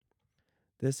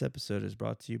This episode is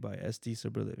brought to you by SD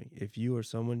Sober Living. If you or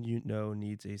someone you know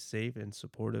needs a safe and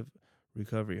supportive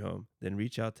recovery home, then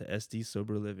reach out to SD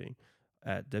Sober Living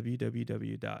at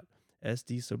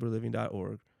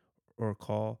www.sdsoberliving.org or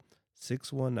call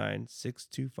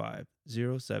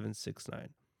 619-625-0769.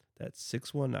 That's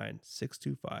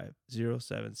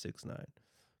 619-625-0769.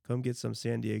 Come get some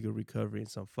San Diego recovery and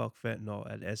some fuck fentanyl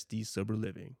at SD Sober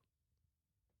Living.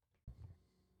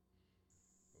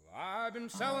 I've been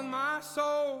selling my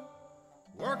soul,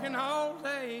 working all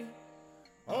day,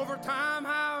 overtime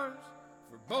hours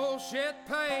for bullshit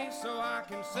pay, so I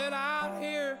can sit out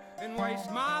here and waste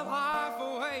my life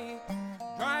away,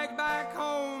 drag back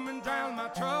home and drown my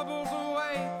troubles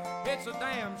away. It's a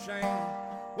damn shame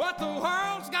what the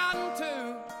world's gotten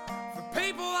to for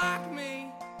people like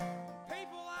me,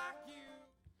 people like you.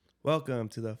 Welcome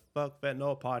to the Fuck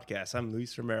Fentanyl podcast. I'm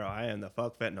Luis Romero. I am the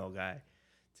Fuck Fentanyl guy.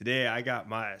 Today, I got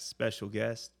my special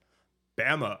guest,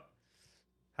 Bama.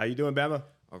 How you doing, Bama?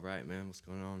 All right, man. What's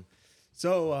going on?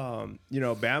 So,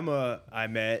 Bama, I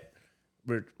met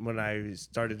when I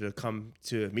started to come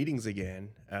to meetings again.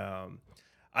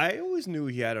 I always knew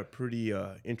he had a pretty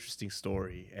interesting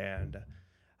story, and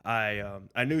I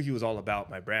knew he was all about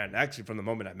my brand, actually, from the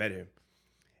moment I met him.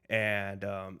 And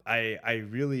I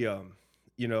really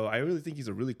think he's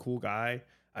a really cool guy.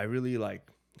 I really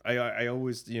I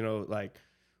always,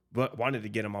 but wanted to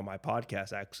get him on my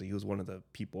podcast. Actually, he was one of the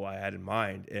people I had in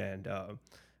mind, and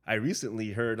I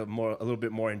recently heard a little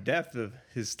bit more in depth of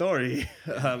his story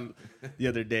the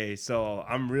other day. So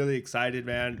I'm really excited,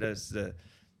 man, to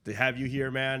have you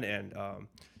here, man. And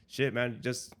shit, man,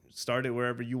 just start it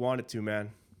wherever you wanted to,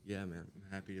 man. Yeah, man. I'm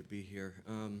happy to be here.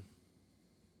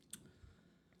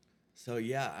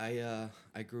 I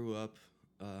grew up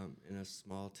in a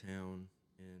small town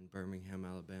in Birmingham,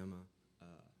 Alabama.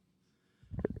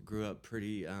 Grew up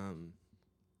pretty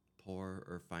poor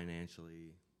or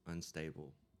financially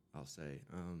unstable, I'll say.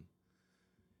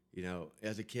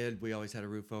 As a kid, we always had a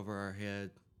roof over our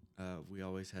head. We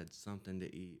always had something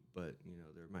to eat, but,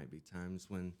 there might be times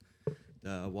when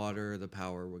the water or the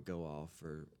power would go off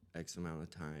for X amount of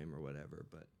time or whatever.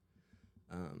 But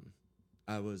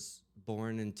I was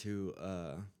born into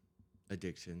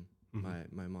addiction.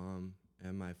 Mm-hmm. My mom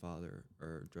and my father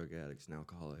are drug addicts and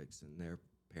alcoholics, and their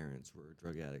parents were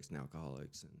drug addicts and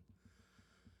alcoholics,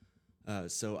 and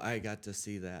so I got to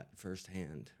see that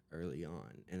firsthand early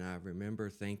on. And I remember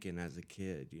thinking as a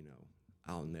kid,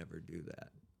 I'll never do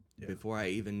that. Yeah. Before I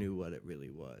even knew what it really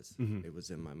was, mm-hmm. It was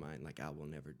in my mind, like, I will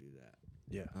never do that.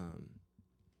 Yeah.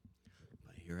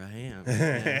 But here I am.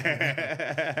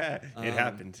 It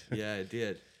happened. Yeah, it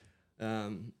did.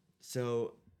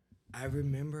 So I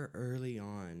remember early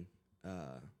on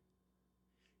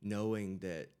knowing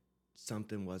that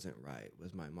something wasn't right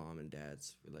with my mom and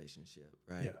dad's relationship,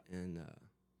 right? Yeah. And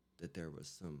that there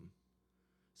was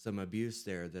some abuse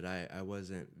there that I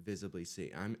wasn't visibly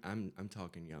seeing. I'm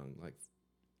talking young, like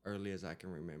early as I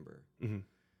can remember. Mm-hmm.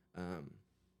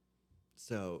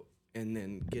 So, and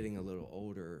then getting a little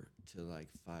older to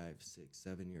like 5, 6,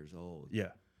 7 years old.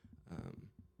 Yeah.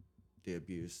 The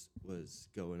abuse was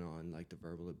going on, like the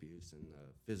verbal abuse and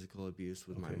the physical abuse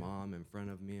with my mom in front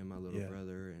of me and my little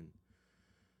brother. And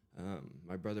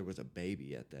my brother was a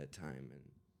baby at that time,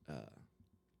 and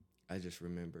I just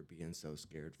remember being so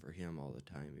scared for him all the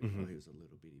time, even though he was a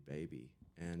little bitty baby.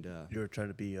 And you were trying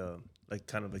to be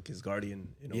kind of like his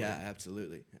guardian, Yeah,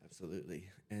 absolutely.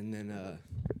 And then,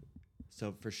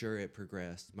 so for sure it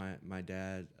progressed. My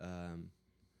dad,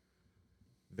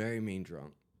 very mean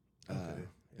drunk,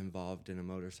 involved in a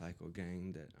motorcycle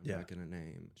gang that I'm not gonna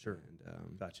name. Sure.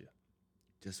 And gotcha.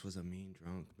 Just was a mean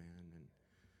drunk, man,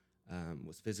 and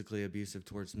was physically abusive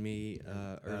towards me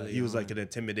early He was on. like an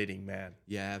intimidating man.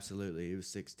 Yeah, absolutely. He was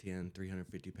 6'10",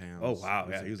 350 pounds. Oh, wow.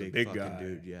 He was a big guy.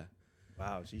 Dude, yeah.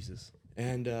 Wow, Jesus.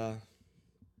 And,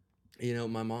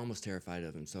 my mom was terrified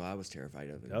of him, so I was terrified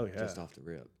of him. Oh, yeah. Just off the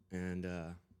rip. And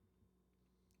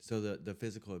so the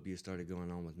physical abuse started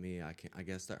going on with me. I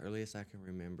guess the earliest I can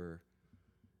remember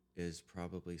is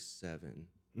probably 7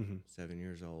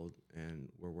 years old,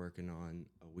 and we're working on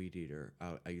a weed eater.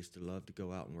 I used to love to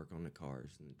go out and work on the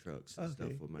cars and the trucks and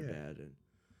stuff with my dad, and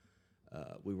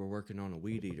we were working on a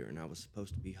weed eater, and I was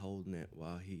supposed to be holding it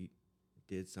while he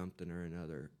did something or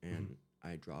another, and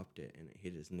I dropped it, and it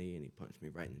hit his knee, and he punched me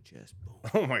right in the chest. Boom.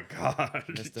 Oh, my God.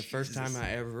 That's the first time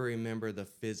I ever remember the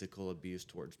physical abuse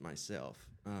towards myself.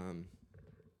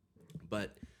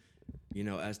 But,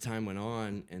 as time went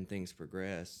on and things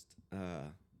progressed,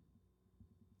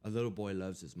 a little boy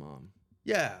loves his mom.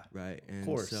 Yeah. Right. And of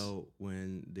course. so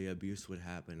when the abuse would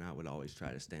happen, I would always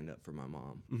try to stand up for my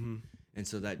mom. Mm-hmm. And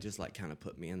so that just like kind of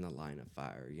put me in the line of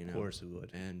fire, you know. Of course it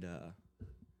would. And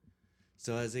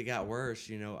so as it got worse,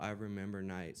 you know, I remember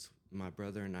nights my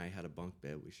brother and I had a bunk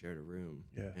bed. We shared a room.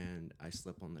 Yeah. And I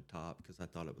slept on the top because I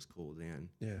thought it was cool then.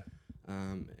 Yeah.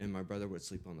 And my brother would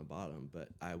sleep on the bottom, but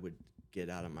I would get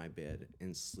out of my bed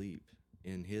and sleep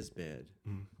in his bed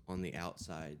on the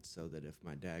outside so that if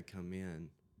my dad come in,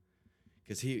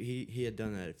 because he had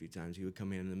done that a few times. He would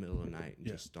come in the middle of the night and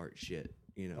just start shit,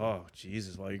 you know. Oh,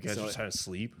 Jesus. While you guys were trying to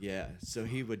sleep? Yeah. So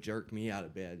he would jerk me out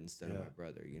of bed instead of my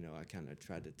brother. You know, I kind of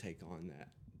tried to take on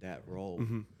that role.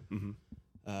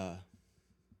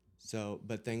 So,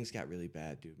 but things got really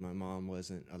bad, dude. My mom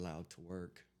wasn't allowed to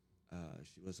work.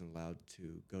 She wasn't allowed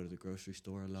to go to the grocery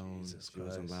store alone. She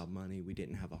wasn't allowed money. We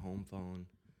didn't have a home phone.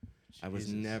 I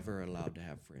was never allowed to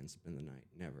have friends spend the night.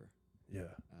 Never. Yeah.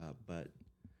 But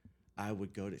I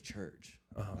would go to church,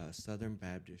 Southern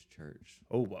Baptist Church.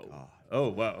 Oh, wow. God. Oh,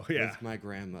 wow. Yeah. With my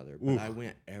grandmother. But I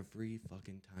went every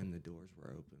fucking time the doors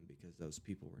were open because those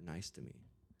people were nice to me.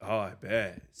 Oh, I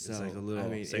bet. So, it's like a little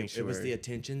sanctuary. It was the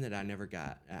attention that I never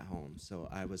got at home. So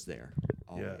I was there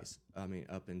always. Yeah. I mean,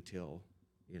 up until,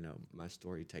 you know, my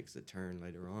story takes a turn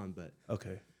later on. But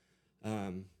okay.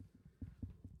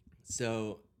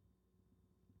 So,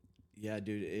 yeah,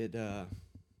 dude,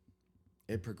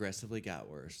 it progressively got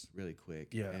worse really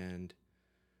quick. Yeah. And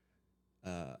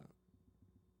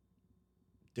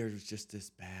there was just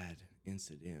this bad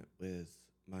incident with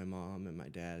my mom and my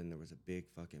dad, and there was a big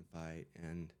fucking fight,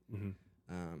 and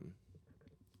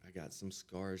I got some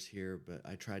scars here, but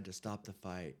I tried to stop the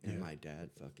fight, and my dad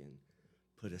fucking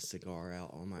put a cigar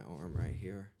out on my arm right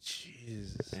here.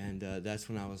 Jesus. And that's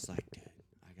when I was like, dude,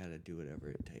 I gotta do whatever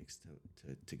it takes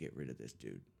to get rid of this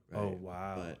dude. Right? Oh,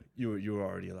 wow. But you were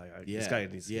already like, this guy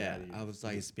needs to be out of here. I was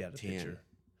like 10,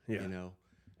 you know,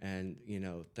 and, you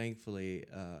know, thankfully,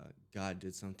 God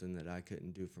did something that I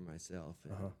couldn't do for myself.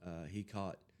 And, he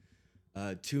caught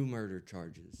 2 murder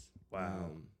charges.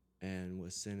 Wow. And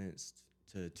was sentenced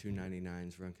to 2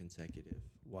 99s run consecutive.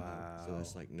 Wow. So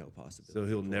that's like no possibility. So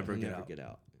he'll never get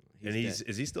out. And is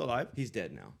he still alive? He's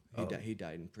dead now. He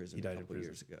died in prison a couple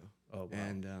years ago. Oh, wow.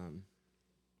 And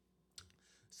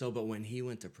but when he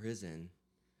went to prison,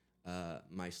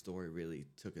 my story really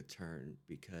took a turn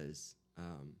because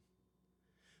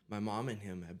my mom and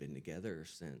him have been together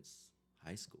since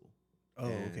high school.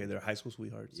 Oh, okay. They're high school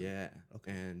sweethearts. Yeah.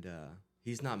 Okay. And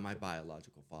he's not my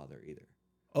biological father either.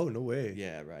 Oh, no way.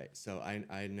 Yeah, right. So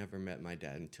I never met my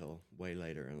dad until way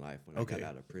later in life when I got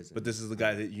out of prison. But this is the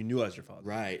guy that you knew as your father.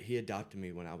 Right. He adopted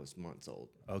me when I was months old.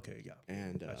 Okay, yeah.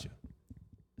 And gotcha.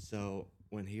 So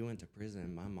when he went to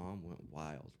prison, my mom went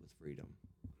wild with freedom.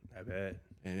 I bet.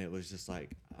 And it was just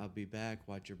like, I'll be back,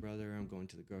 watch your brother, I'm going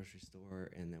to the grocery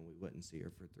store, and then we wouldn't see her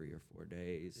for 3 or 4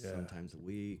 days, sometimes a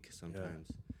week, sometimes,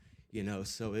 you know,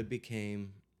 so it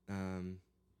became,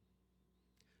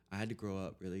 I had to grow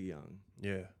up really young.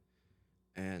 Yeah.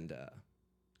 And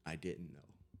I didn't know.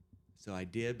 So I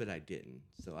did, but I didn't.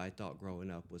 So I thought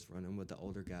growing up was running with the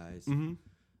older guys,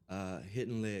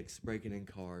 hitting licks, breaking in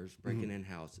cars, breaking in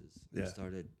houses. Yeah. I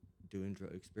started doing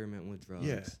experimenting with drugs.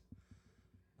 Yeah.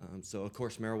 So, of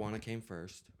course, marijuana came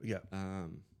first. Yeah.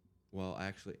 Well,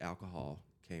 actually, alcohol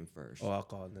came first. Oh,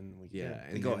 alcohol, and then we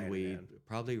and then weed,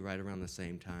 probably right around the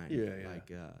same time. Yeah.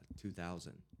 Like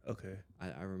 2000. Okay.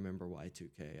 I remember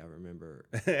Y2K. I remember.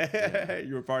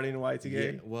 You were partying in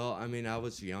Y2K? Yeah, well, I mean, I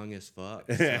was young as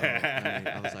fuck. So,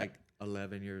 I was like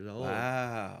 11 years old.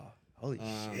 Wow. Holy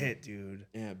shit, dude.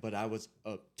 Yeah, but I was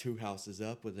up 2 houses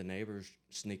up with the neighbors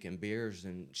sneaking beers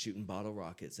and shooting bottle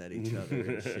rockets at each other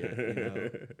and shit, you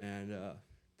know? And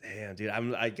damn, dude,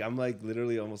 I'm like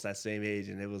literally almost that same age,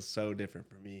 and it was so different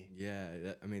for me.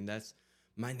 Yeah, I mean,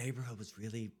 my neighborhood was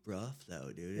really rough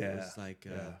though, dude. It was like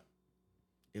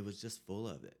it was just full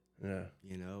of it. Yeah.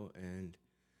 You know, and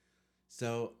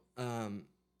so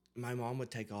my mom would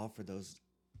take off for those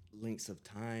lengths of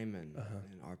time, and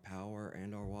our power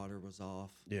and our water was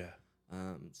off. Yeah.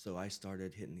 So I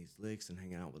started hitting these licks and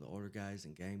hanging out with the older guys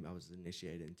and gang. I was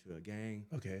initiated into a gang.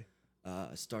 Okay.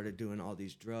 Started doing all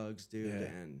these drugs, dude. Yeah.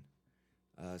 And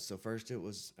so first it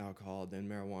was alcohol, then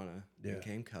marijuana, then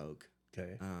came coke.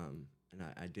 Okay. And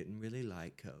I didn't really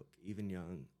like coke, even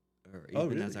young, or Oh,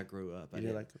 even really? as I grew up.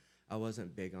 I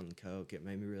wasn't big on coke. It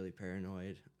made me really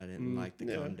paranoid. I didn't like the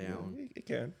gun down. Yeah, it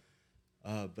can.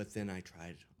 But then I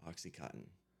tried Oxycontin.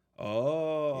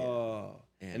 Oh.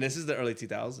 Yeah. And this is the early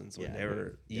 2000s when they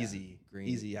were easy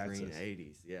access. Green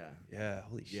 80s, yeah. Yeah,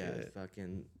 holy shit. Yeah,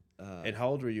 fucking. And how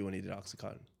old were you when you did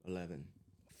Oxycontin? 11.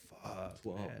 Fuck,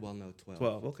 12. man. 12.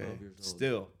 12, okay. 12 years old.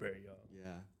 Still very young.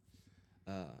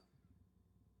 Yeah.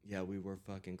 Yeah, we were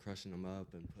fucking crushing them up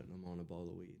and putting them on a bowl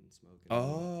of weed and smoking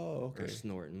Oh, okay. or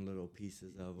snorting little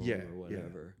pieces of them Yeah, or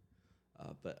whatever.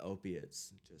 But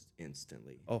opiates just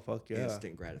instantly. Oh, fuck yeah.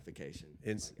 Instant gratification.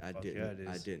 Instant. Like, Fuck yeah, it is.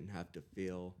 I didn't have to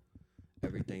feel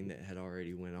everything that had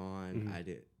already went on. Mhm. I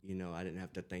didn't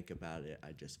have to think about it.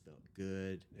 I just felt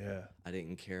good. Yeah. I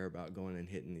didn't care about going and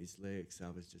hitting these licks. I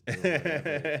was just doing whatever.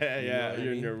 Yeah,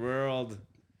 you're in your world.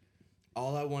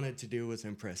 All I wanted to do was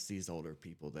impress these older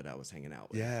people that I was hanging out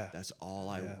with. Yeah. That's all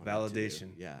I wanted Validation. to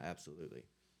do. Yeah, absolutely.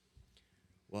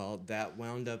 Well, that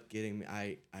wound up getting me.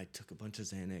 I took a bunch of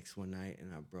Xanax one night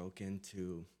and I broke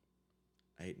into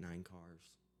 8-9 cars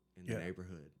in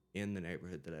the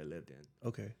neighborhood that I lived in.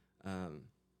 Okay.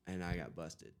 And I got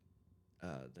busted.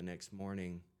 The next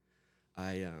morning,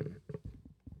 I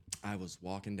was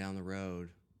walking down the road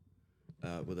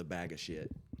with a bag of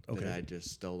shit that I had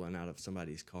just stolen out of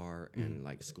somebody's car, and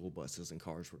like school buses and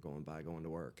cars were going by going to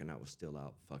work, and I was still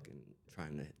out fucking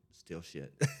trying to steal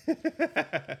shit.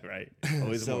 Right.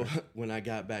 Always So more. when I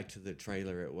got back to the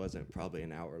trailer, it wasn't probably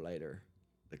an hour later.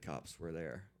 The cops were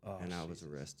there, and I was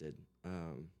arrested.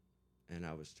 And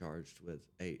I was charged with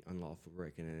 8 unlawful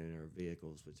breaking and entering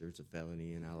vehicles, which there's a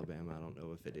felony in Alabama. I don't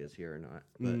know if it is here or not,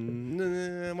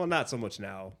 but Well, not so much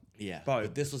now. yeah, Probably.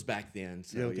 but this was back then.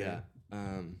 So Okay.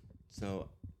 yeah, so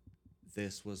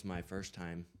this was my first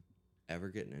time ever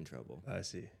getting in trouble. I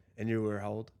see. And you were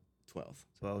how old? 12.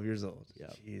 12 years old.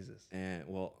 Yep. Jesus. And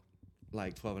well,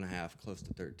 like 12 and a half, close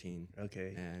to 13.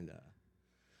 Okay. And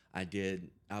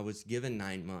I was given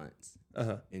 9 months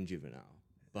in juvenile.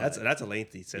 But That's a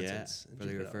lengthy sentence. yeah, for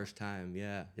your first time.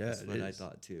 Yeah, Yeah, that's it what I is.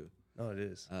 thought too. No, it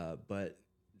is. But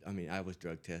I mean, I was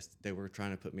drug tested. They were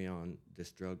trying to put me on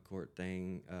this drug court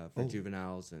thing for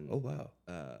juveniles, and Oh, wow.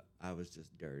 I was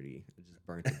just dirty. I just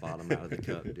burnt the bottom out of the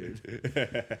cup, dude.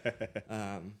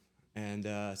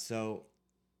 So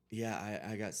yeah,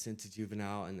 I got sent to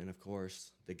juvenile, and then of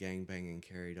course the gang banging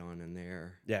carried on in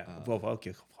there. Yeah. Well,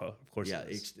 okay. Well, of course. Yeah,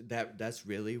 it is. that's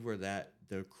really where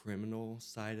the criminal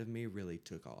side of me really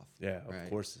took off. Yeah. right? Of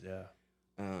course. Yeah.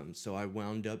 So I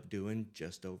wound up doing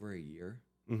just over a year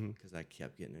Mm-hmm. because I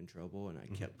kept getting in trouble and I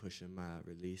kept pushing my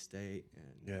release date.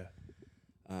 And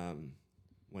Yeah.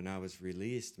 when I was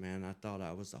released, man, I thought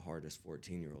I was the hardest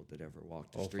 14-year-old that ever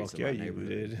walked the Oh, streets fuck of my yeah, you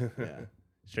neighborhood. did. Yeah,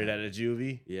 Straight out of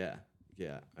juvie. yeah.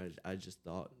 I just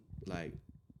thought like,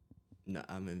 no,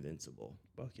 I'm invincible.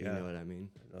 Fuck yeah. You know what I mean?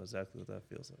 I know exactly what that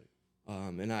feels like.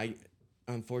 And I,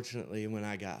 unfortunately, when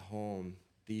I got home,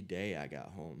 the day I got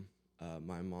home,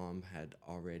 my mom had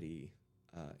already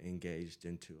engaged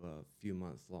into a few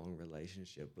month-long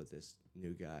relationship with this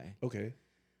new guy. Okay.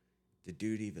 The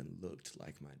dude even looked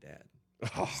like my dad.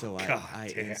 Oh, So God I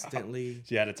damn. instantly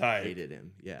She had a type. hated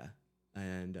him. Yeah.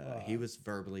 And he was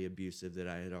verbally abusive that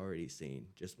I had already seen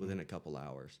just within a couple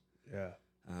hours. Yeah.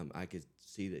 I could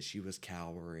see that she was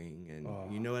cowering, and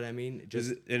you know what I mean?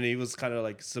 And he was kind of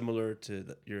like similar to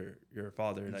your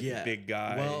father, like a big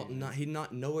guy. Well,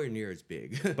 not nowhere near as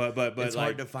big. but it's like,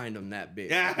 hard to find him that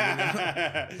big.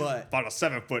 Yeah. You know? But about a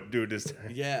 7-foot dude this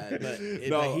time. yeah, but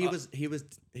he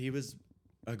was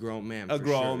a grown man. A for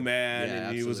grown sure. man, Yeah,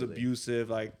 and he was absolutely. abusive,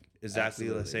 like exactly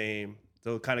the Absolutely. same.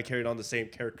 So it kind of carried on the same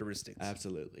characteristics.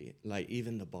 Absolutely, like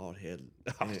even the bald head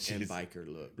Oh, and jeez. biker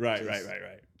look. Right.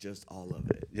 Just all of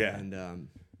it. Yeah. And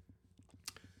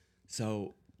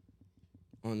so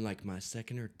on like my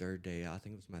second or third day, I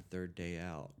think it was my third day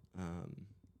out,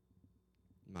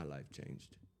 my life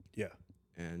changed. Yeah.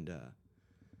 And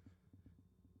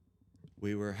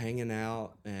we were hanging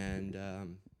out, and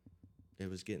it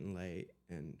was getting late,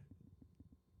 and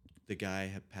the guy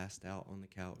had passed out on the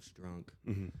couch drunk.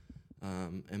 Mm-hmm.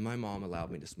 And my mom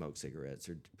allowed me to smoke cigarettes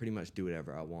or pretty much do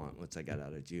whatever I want once I got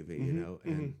out of juvie, you know?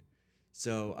 And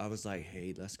so I was like,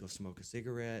 hey, let's go smoke a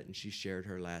cigarette. And she shared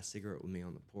her last cigarette with me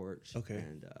on the porch. Okay.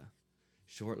 And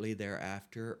shortly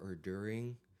thereafter or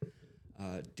during,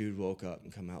 dude woke up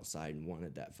and come outside and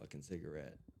wanted that fucking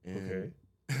cigarette. And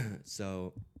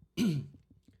so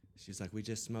she's like, we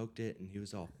just smoked it. And he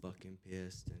was all fucking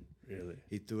pissed. And Really?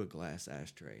 he threw a glass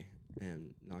ashtray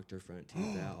and knocked her front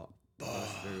teeth out.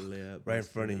 Busted her lip. Right in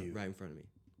busted front of her- you. Right in front of me.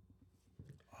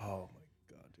 Oh my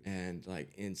God, dude. And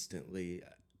like instantly,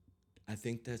 I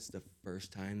think that's the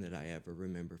first time that I ever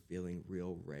remember feeling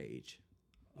real rage.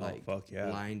 Like fuck yeah.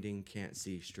 blinding, can't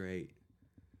see straight.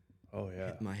 Oh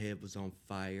yeah. My head was on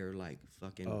fire, like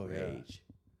fucking Yeah. rage.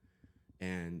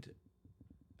 And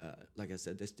like I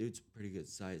said, this dude's a pretty good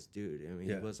sized dude. I mean,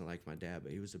 Yeah. he wasn't like my dad,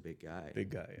 but he was a big guy. Big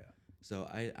guy, yeah. So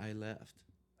I left.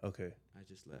 Okay. I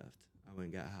just left. I went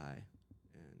and got high,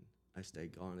 and I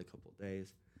stayed gone a couple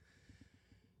days.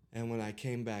 And when I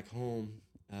came back home,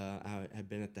 I had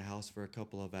been at the house for a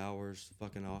couple of hours,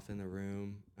 fucking off in the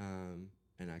room,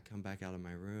 and I come back out of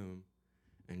my room,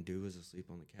 and dude was asleep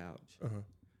on the couch.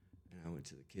 And I went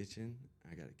to the kitchen.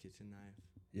 I got a kitchen knife.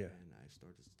 Yeah. And I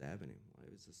started stabbing him while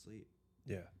he was asleep.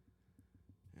 Yeah.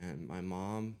 And my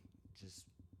mom just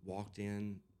walked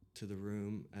in to the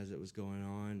room as it was going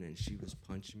on, and she was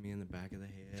punching me in the back of the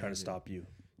head. Trying to stop you.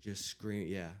 Just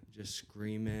screaming,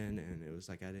 and it was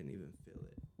like I didn't even feel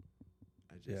it.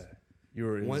 I just you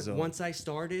were in the zone. Once I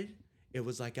started, it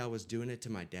was like I was doing it to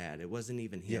my dad. It wasn't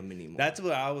even him anymore. That's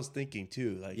what I was thinking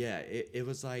too. Like, it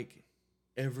was like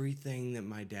everything that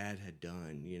my dad had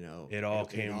done. You know, it all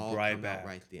came right back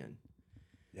right then.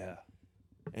 Yeah.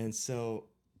 And so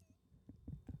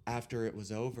after it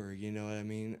was over, you know what I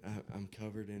mean? I'm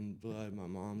covered in blood. My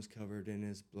mom's covered in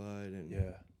his blood,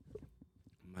 and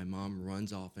my mom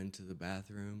runs off into the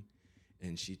bathroom,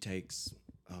 and she takes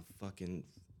a fucking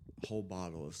whole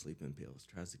bottle of sleeping pills,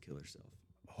 tries to kill herself.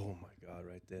 Oh my God,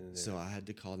 right then and there. So I had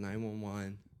to call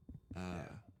 911,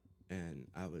 and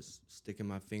I was sticking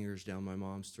my fingers down my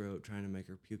mom's throat, trying to make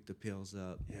her puke the pills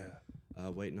up.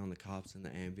 Waiting on the cops and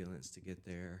the ambulance to get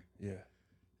there.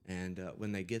 And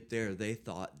when they get there, they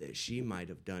thought that she might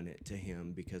have done it to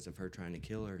him because of her trying to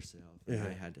kill herself. And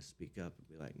I had to speak up and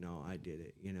be like, no, I did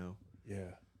it, you know?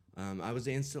 I was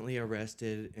instantly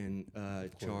arrested and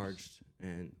charged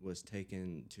and was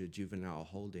taken to juvenile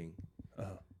holding.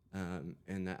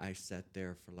 And I sat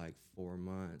there for like 4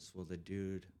 months. Well, the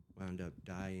dude wound up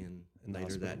dying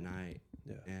later that night.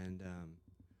 And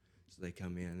so they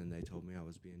come in and they told me I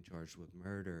was being charged with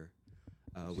murder,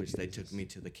 which they took me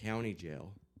to the county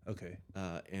jail.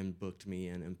 And booked me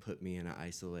in and put me in an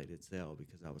isolated cell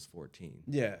because I was 14.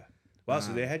 Wow,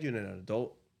 so they had you in an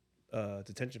adult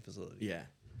detention facility.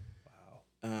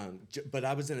 Wow. But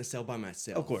I was in a cell by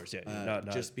myself. Of course, not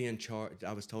just being charged.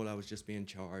 I was told I was just being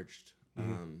charged.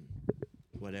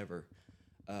 Whatever.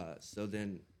 So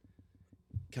then,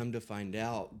 come to find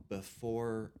out,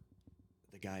 before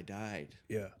the guy died,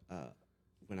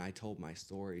 when I told my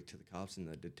story to the cops and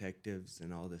the detectives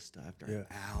and all this stuff, after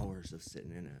hours of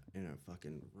sitting in a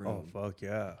fucking room,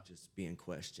 just being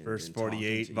questioned, First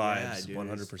 48 vibes,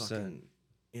 100%,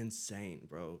 insane,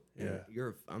 bro.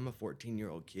 I'm a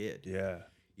 14-year-old kid,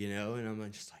 you know, and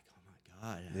I'm just like, oh my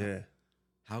God,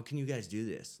 how can you guys do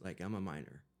this? Like, I'm a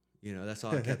minor. You know, that's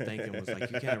all I kept thinking was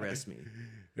like, you can't arrest me.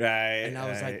 And I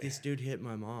was like, this dude hit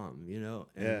my mom, you know?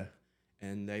 And,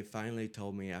 and they finally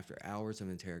told me after hours of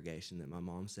interrogation that my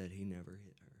mom said he never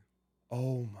hit her.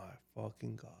 Oh my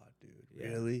fucking God, dude.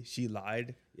 Really? She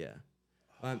lied?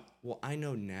 Well, I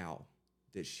know now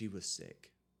that she was sick,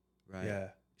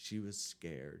 right? She was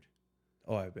scared.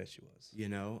 Oh, I bet she was. You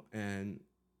know? And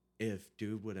if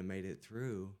dude would have made it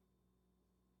through,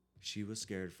 she was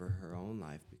scared for her own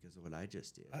life because of what I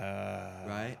just did.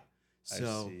 Right?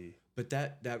 So, I see. But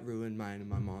that ruined mine and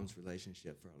my mom's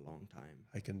relationship for a long time.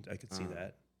 I can see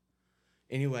that.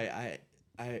 Anyway,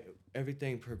 I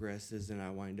everything progresses and I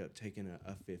wind up taking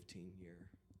a 15-year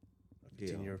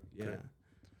deal. 15-year. Yeah.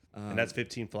 And that's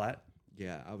 15 flat?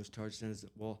 Yeah, I was charged as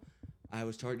I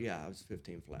was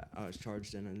 15 flat. I was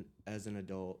charged as an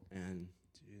adult, and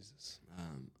Jesus.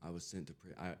 I was sent to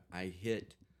prison. I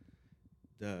hit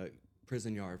the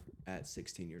prison yard at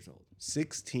 16 years old.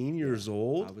 16 years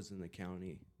old? I was in the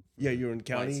county. Yeah, you were in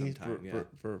county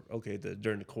for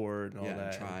during the court and all that.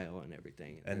 And trial and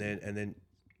everything. And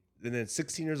then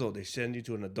 16 years old, they send you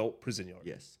to an adult prison yard.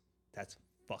 Yes. That's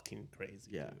fucking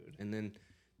crazy, dude. And then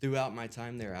throughout my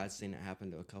time there, I'd seen it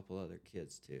happen to a couple other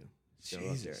kids too.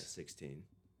 Still up there at 16.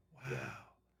 Wow. Yeah.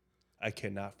 I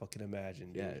cannot fucking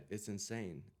imagine, dude. Yeah, it's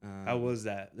insane. How was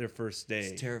that, their first day?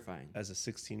 It's terrifying. As a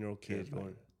 16-year-old kid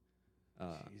going,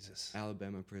 Jesus.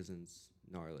 Alabama prison's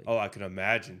gnarly. Oh, I can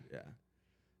imagine.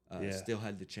 Yeah. Still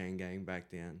had the chain gang back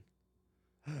then.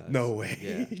 No way.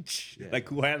 Yeah. Like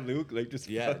who had Luke? Like just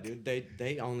dude.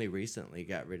 They only recently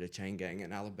got rid of chain gang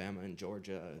in Alabama and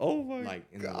Georgia. Oh my Like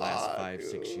in the last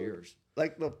 5-6 years.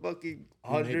 Like the fucking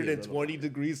 120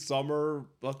 degree summer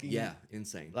fucking. Yeah,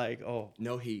 insane. Like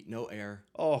no heat, no air.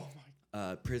 Oh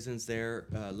my. Prisons there,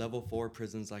 level 4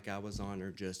 prisons like I was on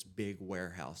are just big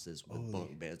warehouses with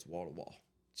bunk beds wall to wall.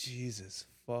 Jesus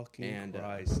fucking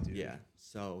Christ, dude. Yeah,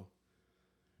 so.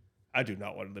 I do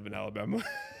not want to live in Alabama.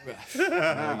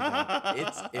 No,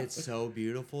 it's so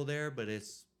beautiful there, but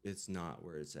it's not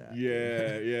where it's at.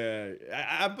 Yeah.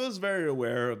 I was very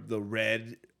aware of the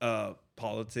red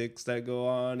politics that go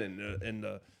on,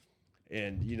 and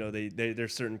you know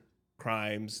there's certain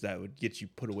crimes that would get you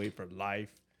put away for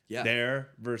life. Yeah.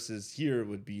 There versus here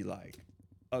would be like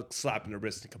a slap in the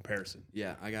wrist in comparison.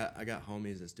 Yeah, I got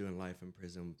homies that's doing life in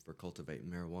prison for cultivating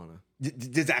marijuana.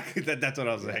 Exactly. That's what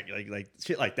I was saying. Like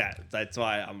shit like that. That's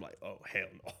why I'm like, oh hell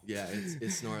no. Yeah,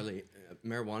 it's gnarly.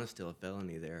 Marijuana's still a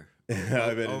felony there.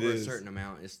 I bet Over it is. a certain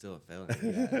amount, it's still a felony.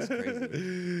 Yeah, it's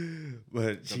crazy.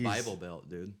 But The Bible Belt,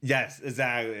 dude. Yes,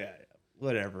 exactly. Yeah.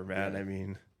 Whatever, man. Yeah. I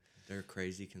mean, They're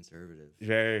crazy conservative.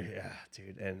 very, yeah,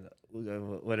 dude. And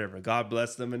whatever. God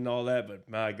bless them and all that. But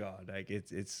my God, like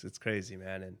it's crazy,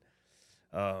 man.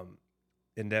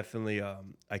 And definitely,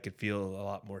 I could feel a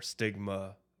lot more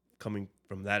stigma coming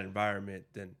from that environment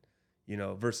than,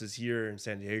 versus here in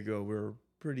San Diego. We're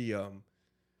pretty,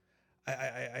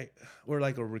 we're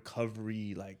like a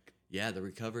recovery, like, Yeah, the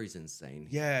recovery's insane.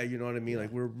 yeah, you know what I mean? Yeah.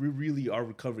 Like we really are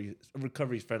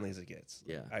recovery friendly as it gets.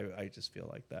 Yeah. I just feel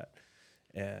like that.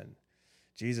 And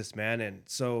Jesus, man. And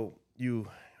so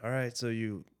all right, so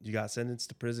you got sentenced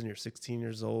to prison, you're 16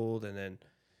 years old, and then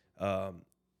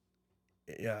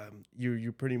yeah,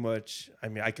 you pretty much, I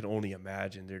mean, I can only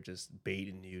imagine they're just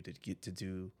baiting you to get to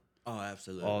do Oh,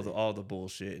 absolutely. all the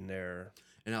bullshit in there.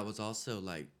 And I was also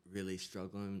like really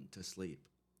struggling to sleep.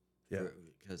 Yeah.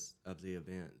 Because of the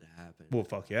event that happened. Well,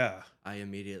 fuck yeah. I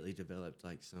immediately developed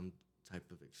like some type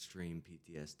of extreme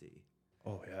PTSD.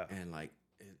 Oh yeah. And like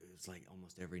it was like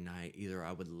almost every night, either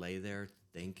I would lay there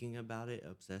thinking about it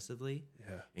obsessively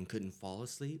Yeah. and couldn't fall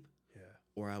asleep, Yeah.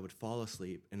 or I would fall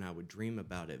asleep and I would dream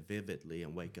about it vividly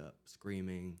and wake up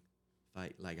screaming,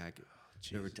 fight. Like I could,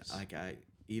 there were Jesus. like I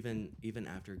even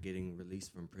after getting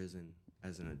released from prison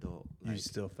as an adult, You like,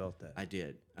 still felt that. I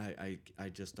did. I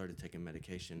just started taking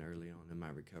medication early on in my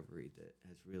recovery that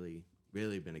has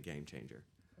really been a game changer.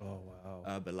 Oh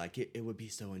wow. But like it would be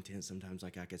so intense sometimes,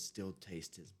 like I could still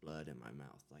taste his blood in my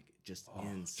mouth, like just Oh,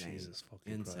 insane, Jesus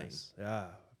fucking insane. Christ. Yeah, I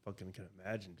fucking can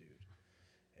imagine,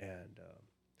 dude. And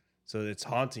so it's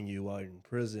haunting you while you're in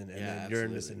prison, and Yeah, then you're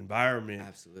in this absolutely. environment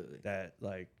Absolutely, that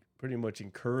like pretty much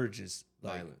encourages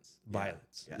like, violence.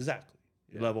 Violence. Yeah. Exactly.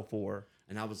 Yeah. Level 4.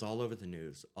 And I was all over the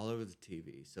news, all over the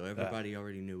TV, so everybody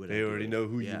already knew what I They did. already know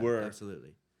who you were.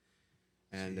 Absolutely.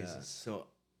 And Jesus. so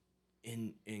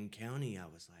in county, I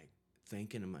was like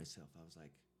thinking to myself, I was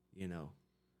like,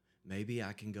 maybe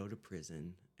I can go to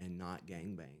prison and not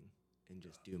gangbang and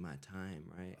just do my time,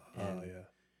 right? Oh And,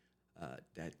 yeah.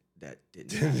 That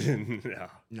didn't happen. Yeah.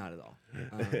 Not at all.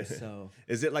 So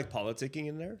Is it like politicking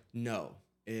in there? no,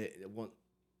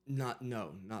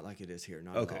 not like it is here.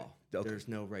 Not Okay. at all. Okay. There's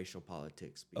no racial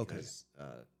politics Okay. because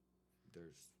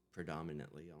there's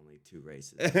predominantly only 2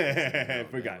 races.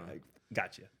 Forgot.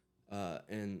 Gotcha.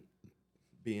 And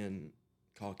being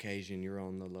Caucasian, you're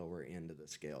on the lower end of the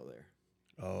scale there.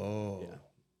 Oh.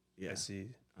 Yeah. I see.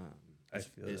 I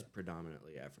feel it's that.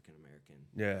 predominantly African American.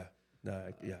 Yeah.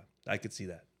 No. Yeah. I could see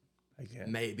that. I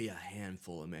can. Maybe a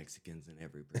handful of Mexicans in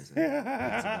every prison.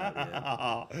 That's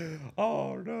about it.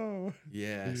 Oh no.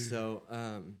 Yeah. So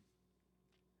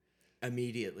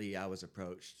immediately I was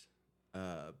approached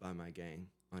by my gang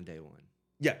on day 1.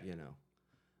 Yeah.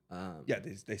 Yeah,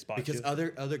 They spot because you.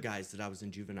 other guys that I was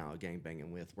in juvenile gangbanging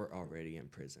with were already in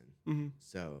prison. Mm-hmm.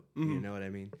 So you know what I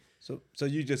mean, So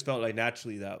you just felt like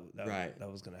naturally that Right.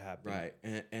 that was gonna happen. right?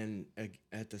 And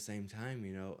at the same time,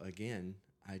 again,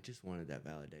 I just wanted that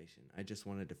validation. I just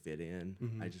wanted to fit in.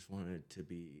 Mhm. I just wanted to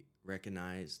be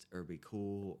recognized or be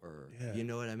cool or Yeah. you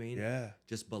know what I mean? Yeah.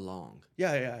 Just belong.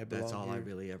 Yeah. Yeah. I belong That's all I here.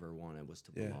 really ever wanted was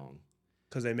to Yeah. belong.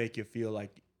 Because they make you feel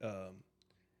like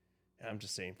I'm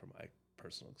just saying from my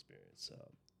personal experience,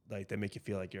 like they make you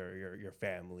feel like you're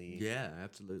family. Yeah,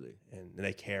 absolutely. And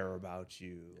they care about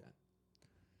you. Yeah.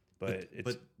 But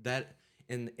that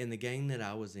in the gang that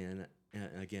I was in,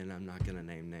 again, I'm not gonna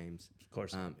name names. of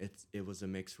course, It was a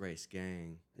mixed race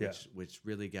gang, Yeah. which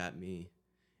really got me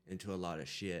into a lot of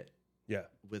shit yeah,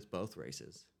 with both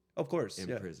races of course, in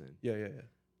yeah. prison. Yeah.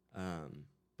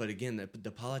 But again,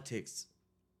 the politics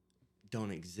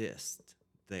don't exist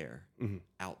there Mhm.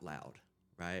 out loud,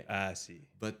 right? I see.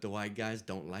 But the white guys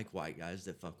don't like white guys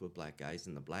that fuck with black guys,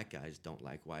 and the black guys don't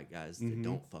like white guys Mhm. that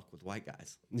don't fuck with white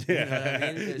guys. Yeah, You know what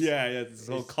I mean? yeah. It's this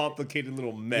whole it's- complicated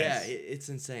little mess. Yeah, it's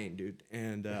insane, dude.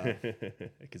 And I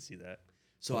can see that.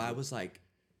 so I was like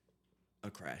a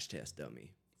crash test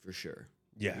dummy for sure.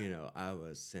 Yeah. I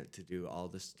was sent to do all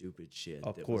the stupid shit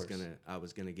Of that course. I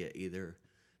was gonna get either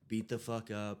beat the fuck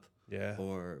up Yeah.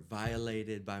 or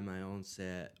violated by my own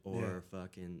set or Yeah.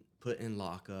 fucking put in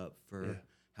lockup for Yeah.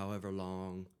 however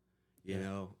long, you Yeah.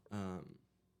 know.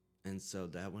 And so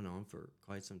that went on for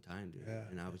quite some time, dude. Yeah.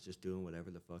 And I was just doing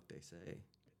whatever the fuck they say.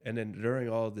 And then during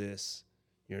all this,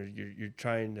 you're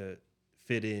trying to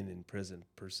fit in prison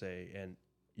per se, and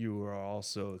you are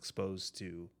also exposed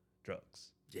to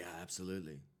drugs. Yeah,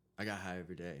 absolutely. I got high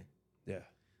every day. Yeah.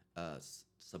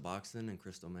 Suboxone and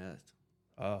crystal meth.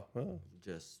 Oh, well,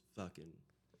 Just fucking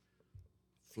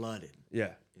flooded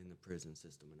yeah. in the prison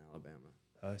system in Alabama.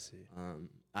 I see.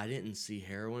 I didn't see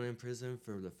heroin in prison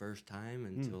for the first time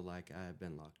until like I had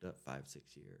been locked up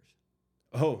 5-6 years.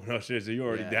 Oh, no shit. So you're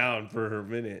already Yeah. down for a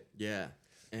minute. Yeah,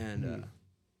 and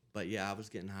but yeah, I was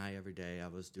getting high every day. I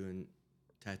was doing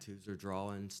tattoos or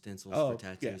drawing stencils for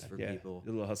tattoos for people.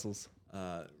 The little hustles.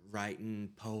 Writing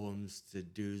poems to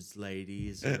dudes,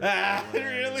 ladies.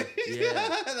 Really?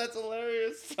 Yeah. That's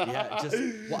hilarious. Yeah, just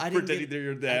I Pretending they're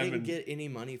your dad. I didn't get any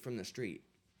money from the street.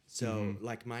 So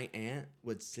like my aunt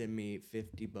would send me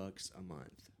 $50 a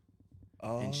month,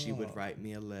 and she would write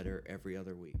me a letter every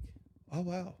other week. Oh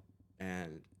wow.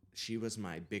 And she was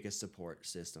my biggest support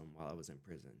system while I was in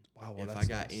prison. Wow. Well, if I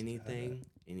got anything,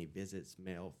 any visits,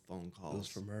 mail, phone calls, it was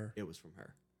from her. It was from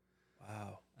her.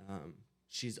 Wow.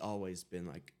 She's always been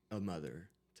like a mother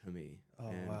to me. Oh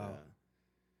and, wow.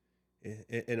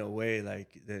 In a way,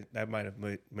 like that might have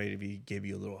maybe gave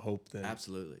you a little hope then.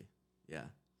 Absolutely. Yeah.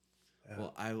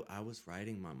 Well, I was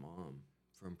writing my mom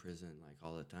from prison like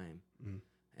all the time.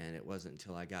 And it wasn't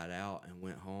until I got out and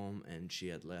went home and she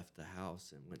had left the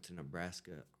house and went to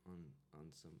Nebraska on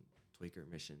some tweaker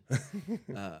mission.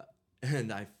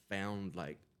 And I found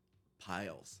like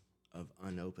piles of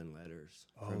unopened letters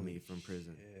from me from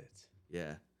prison. Shit.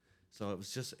 Yeah. So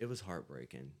it was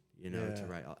heartbreaking, to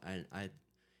write. I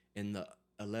in the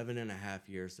 11 and a half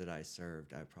years that I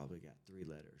served, I probably got 3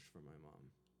 letters from my mom.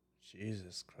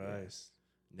 Jesus Christ.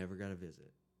 Yeah. Never got a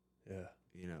visit. Yeah.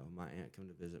 My aunt come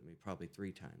to visit me probably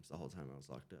 3 times the whole time I was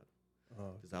locked up.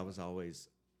 Oh. Because I was always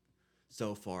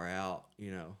so far out,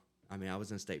 I mean, I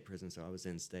was in state prison, so I was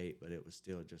in state, but it was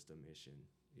still just a mission,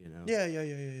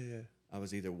 Yeah. I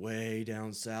was either way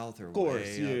down south or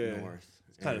course, way up north.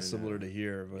 It's kind of similar to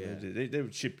here, but yeah. they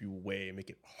would ship you away and make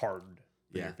it hard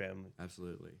for your family.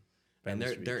 Absolutely. Family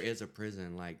And streets. there is a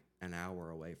prison like an hour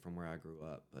away from where I grew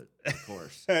up, but of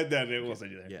course. That it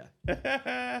wasn't there.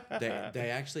 Yeah. They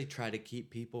actually try to keep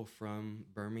people from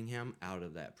Birmingham out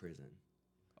of that prison.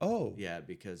 Oh. Yeah,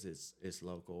 because it's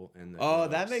local and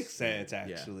that makes sense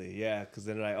actually. Yeah, because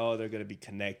then they're gonna be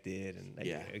connected and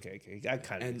okay. That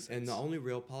kind of makes sense. And the only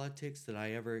real politics that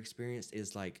I ever experienced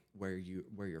is like where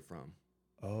you're from.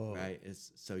 Oh. Right?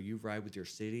 It's so you ride with your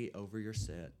city over your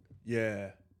set.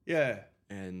 Yeah.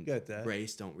 And Get that.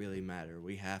 race don't really matter.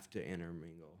 We have to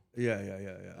intermingle. Yeah. In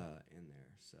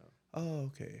there. So.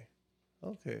 Oh,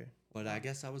 okay. But I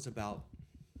guess I was about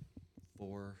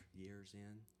 4 years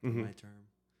in my term,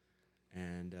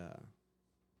 and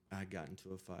I got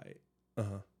into a fight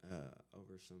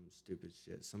over some stupid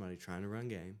shit. Somebody trying to run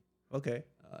game. Okay.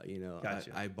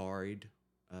 Gotcha. I borrowed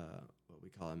what we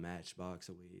call a matchbox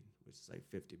of weed, which is like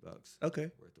 $50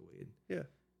 Okay. worth of weed. Yeah.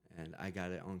 And I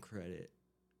got it on credit.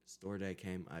 Store day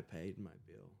came, I paid my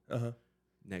bill.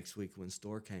 Next week when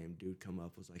store came, dude come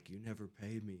up was like, "You never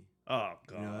paid me." Oh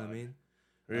God. You know what I mean?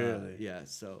 Really? Yeah.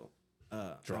 So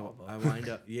Drama. I wind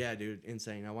up, yeah, dude,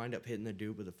 insane. I wind up hitting the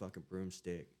dude with a fucking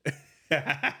broomstick.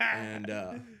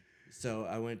 And so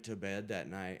I went to bed that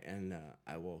night, and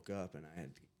I woke up, and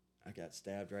I got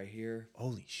stabbed right here.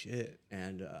 Holy shit.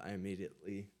 And I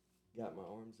immediately got my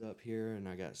arms up here, and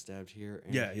I got stabbed here.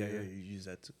 And Yeah. here. You use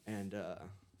that too. And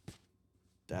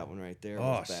that one right there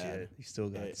Oh was bad. shit. You still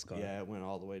got the scar. Yeah, it went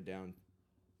all the way down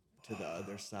to the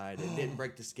other side. It didn't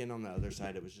break the skin on the other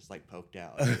side. It was just like poked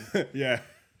out. Yeah.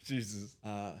 Jesus.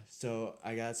 So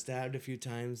I got stabbed a few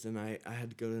times, and I had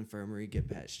to go to the infirmary, get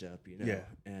patched up, Yeah.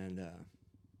 And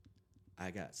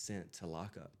I got sent to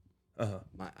lockup.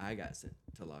 I got sent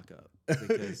to lockup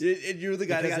because you're the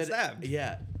guy that got stabbed.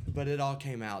 Yeah, but it all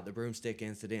came out. The broomstick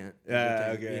incident.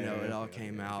 Yeah, okay. It all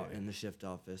came out in the shift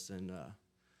office, and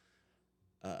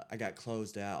I got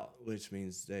closed out, which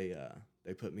means they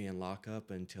put me in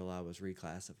lockup until I was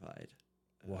reclassified.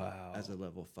 Wow. As a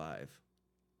level 5.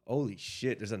 Holy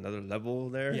shit! There's another level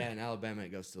there. Yeah, in Alabama it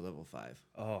goes to level 5.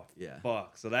 Oh yeah.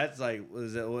 Fuck. So that's like, what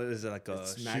is it like a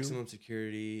It's shoe? maximum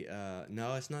security.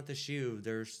 No, it's not the shoe.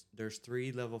 There's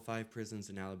 3 level 5 prisons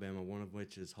in Alabama. One of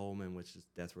which is Holman, which is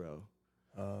death row.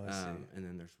 Oh, I see. And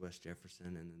then there's West Jefferson,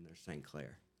 and then there's St.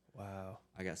 Clair. Wow.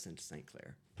 I got sent to St.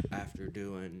 Clair after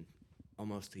doing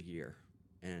almost a year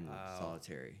in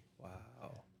solitary.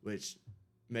 Wow. Which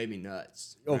made me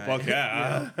nuts. Oh, right? fuck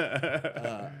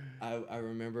yeah. I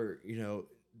remember,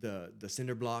 the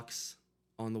cinder blocks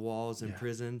on the walls in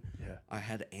prison. Yeah. I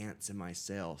had ants in my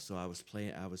cell, so I was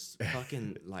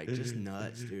fucking like just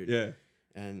nuts, dude. Yeah.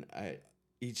 And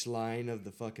each line of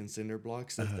the fucking cinder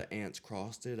blocks, if the ants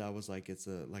crossed it, I was like, it's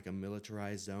like a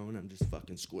militarized zone. I'm just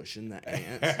fucking squishing the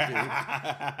ants,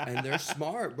 dude. And they're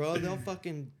smart, bro. They'll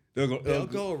fucking they'll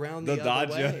go around the they'll other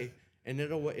dodge ya. way, and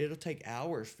it'll take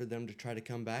hours for them to try to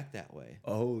come back that way.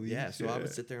 Oh yeah. So I would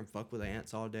shit. sit there and fuck with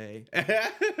ants all day,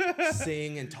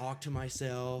 sing and talk to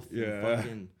myself, and Yeah.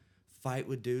 fucking fight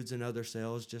with dudes in other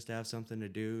cells just to have something to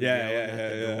do. Yeah, yelling yeah, at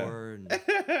the yeah. door and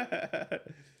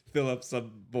Fill up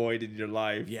some void in your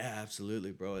life. yeah,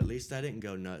 absolutely, bro. At least I didn't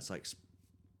go nuts like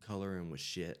coloring with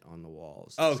shit on the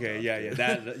walls. and Okay, stuff, yeah,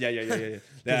 dude. yeah, yeah. Because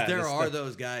Yeah, there the are stuff-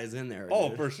 those guys in there. Oh,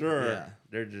 dude. for sure. Yeah.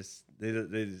 They're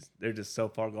just so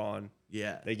far gone.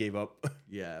 Yeah. They gave up.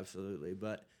 Yeah, absolutely.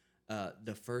 But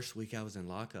the first week I was in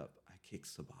lockup, I kicked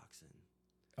Suboxone.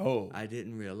 Oh, I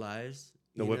didn't realize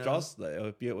the you withdrawals, the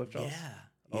opiate withdrawals. Yeah.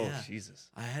 Oh, yeah. Jesus.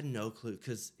 I had no clue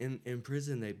because in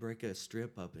prison they break a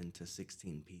strip up into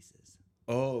 16 pieces,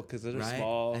 Oh, because they're right?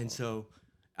 small. And so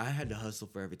I had to hustle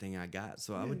for everything I got.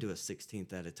 So I would do a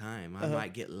 16th at a time. I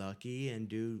might get lucky and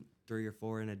do 3 or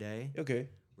 4 in a day, Okay.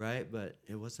 right? But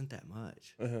it wasn't that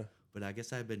much. Uh-huh. But I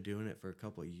guess I've been doing it for a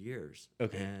couple of years.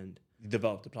 Okay. And You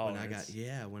developed the when tolerance.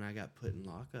 when I got put in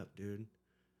lockup, dude,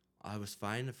 I was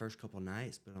fine the first couple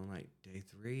nights, but on like day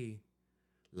 3,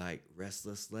 like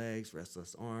restless legs,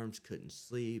 restless arms, couldn't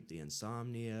sleep, the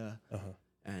insomnia, Uh-huh.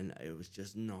 and it was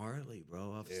just gnarly,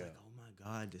 bro. I was Yeah. like, oh my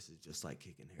god, this is just like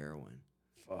kicking heroin.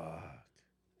 Fuck.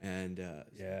 And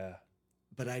Yeah.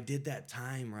 but I did that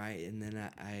time right, and then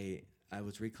I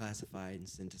was reclassified and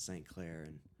sent to St. Clair,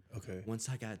 and Okay. once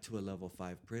I got to a level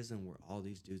 5 prison where all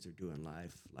these dudes are doing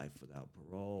life without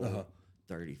parole, Uh-huh.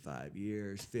 35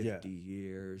 years, 50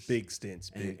 years, Big stints.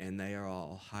 Big. and they are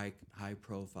all high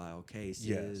profile cases.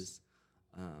 Yes.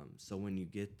 So when you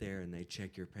get there and they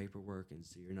check your paperwork and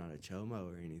see you're not a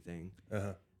chomo or anything,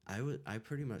 Uh-huh. I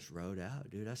pretty much rode out,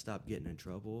 dude. I stopped getting in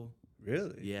trouble.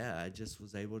 Really? Yeah, I just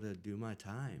was able to do my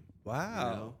time. Wow.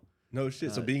 You know? No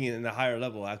shit. So being in the higher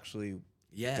level actually.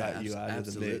 Yeah, Got you out of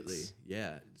the absolutely. mix.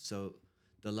 Yeah. So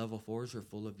the level 4s are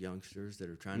full of youngsters that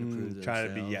are trying to prove themselves.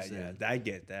 Trying to be. Yeah. and- I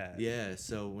get that. Yeah.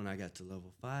 So when I got to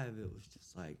level 5, it was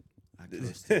just like I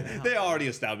coasted out. They already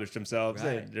established themselves.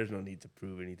 Right. There's no need to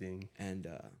prove anything. And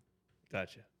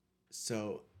Gotcha.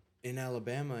 so in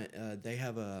Alabama, they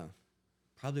have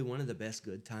probably one of the best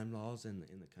good time laws in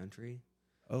the country.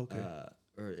 Okay.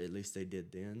 Or at least they did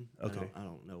then. Okay. I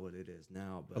don't know what it is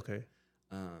now, but Okay.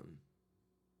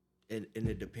 and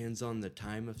it depends on the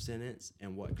time of sentence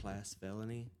and what class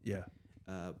felony. Yeah.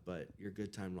 But your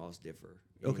good time laws differ.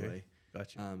 Okay. Anyway.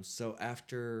 Gotcha. So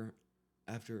after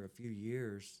a few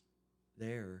years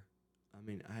there, I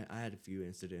mean, I had a few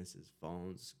incidences,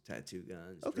 phones, tattoo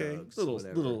guns, Okay. drugs, Little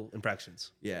whatever. little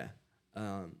infractions. Yeah.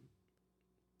 I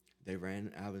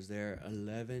was there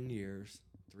 11 years,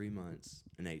 3 months,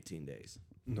 and 18 days.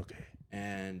 Okay.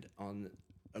 And on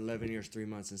 11 years, 3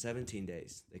 months, and 17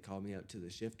 days, they called me up to the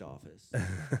shift office.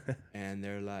 And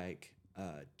they're like,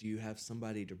 do you have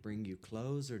somebody to bring you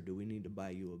clothes, or do we need to buy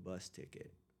you a bus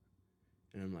ticket?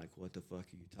 And I'm like, what the fuck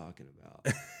are you talking about?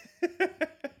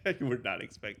 You were not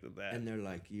expecting that. And they're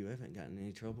like, you haven't gotten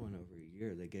any trouble in over a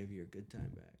year. They gave you your good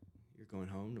time back. You're going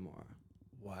home tomorrow.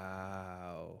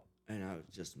 Wow. And I was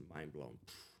just mind blown.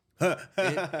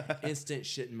 Instant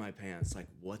shit in my pants. Like,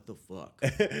 what the fuck?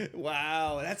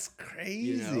 Wow, that's crazy.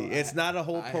 You know, it's not a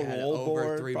whole I parole had over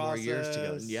board 3 process. more years to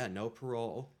go. Yeah, no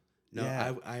parole. No,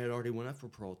 Yeah. I had already went up for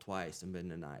parole twice and been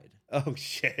denied. Oh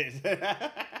shit.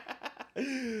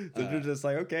 So they're just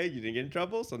like, okay, you didn't get in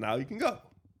trouble, so now you can go.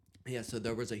 Yeah, so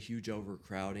there was a huge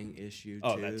overcrowding issue too.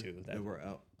 Oh, that too, that There too. were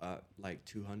like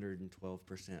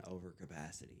 212% over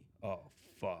capacity. Oh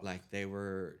fuck. Like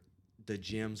the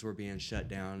gyms were being shut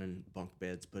down and bunk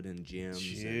beds put in gyms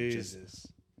and just Jesus.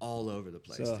 all over the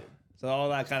place. So, dude. so all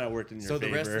that kind of worked in your So favor.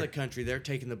 the rest of the country, they're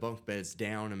taking the bunk beds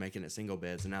down and making it single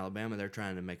beds. In Alabama, they're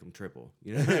trying to make them triple.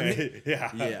 You know what I mean?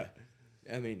 Yeah. Yeah.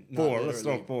 I mean, not Four. Let's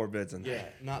throw literally. 4 beds in. Yeah,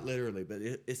 not literally, but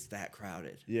it's that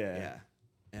crowded. Yeah. Yeah.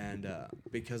 And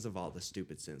because of all the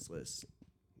stupid, senseless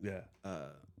Yeah.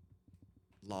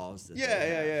 laws that Yeah. they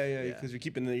have. Yeah. Because you're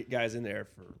keeping the guys in there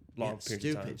for long periods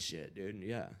stupid of time. shit, dude.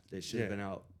 Yeah. They should have Yeah. been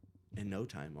out in no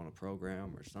time on a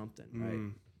program or something, Mm.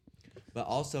 right? But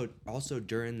also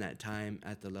during that time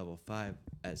at the level 5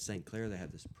 at St. Clair, they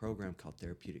have this program called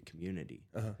Therapeutic Community.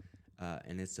 Uh-huh.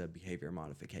 And it's a behavior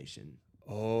modification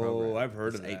Oh, program. I've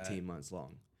heard It's of that. 18 months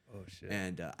long. Oh shit.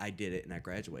 And I did it and I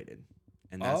graduated.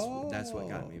 And that's what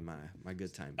got Oh. me my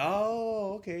good time.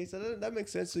 Oh, okay. So that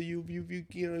makes sense. So you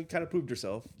kind of proved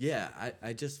yourself. Yeah,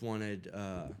 I just wanted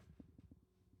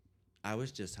I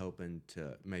was just hoping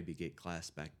to maybe get class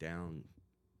back down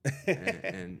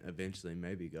and eventually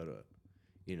maybe go to,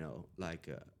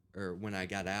 or when I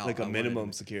got out. Like a I minimum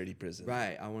wanted- security prison.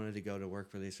 Right. I wanted to go to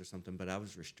work release or something, but I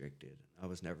was restricted. I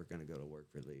was never going to go to work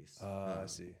release. I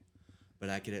see. but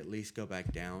I could at least go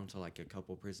back down to like a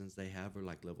couple prisons they have are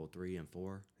like level 3 and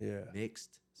 4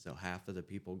 mixed. So half of the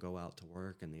people go out to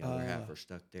work and the other half are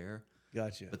stuck there.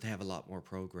 Gotcha. But they have a lot more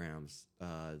programs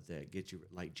that get you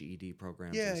like GED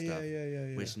programs Yeah, and stuff,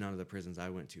 yeah. which none of the prisons I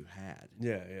went to had.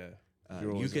 Yeah.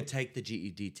 You could take the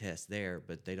GED test there,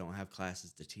 but they don't have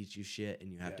classes to teach you shit, and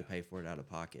you have to pay for it out of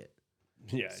pocket.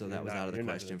 Yeah. So that was out of the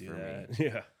question for me.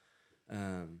 Yeah.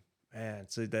 Man,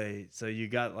 so you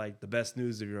got like the best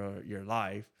news of your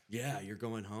life. Yeah, you're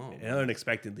going home. And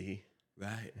unexpectedly.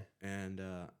 Right. And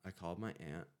I called my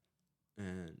aunt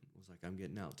and was like, I'm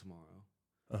getting out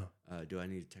tomorrow. Do I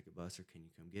need to take a bus or can you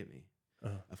come get me?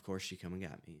 Of course, she come and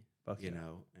got me. You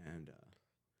know, and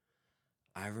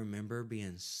I remember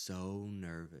being so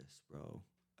nervous, bro.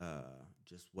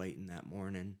 Just waiting that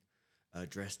morning,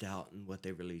 dressed out in what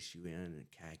they release you in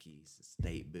khakis,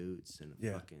 state boots, and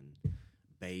a fucking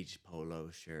beige polo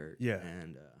shirt. Yeah.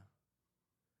 And,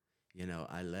 you know,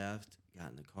 I left, got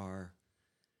in the car,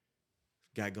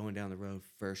 got going down the road,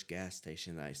 first gas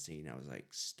station that I seen, I was like,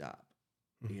 stop.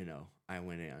 You know, I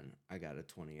went in, I got a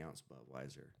 20-ounce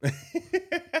Budweiser.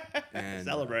 And,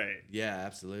 celebrate. Yeah,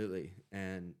 absolutely.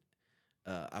 And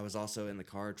I was also in the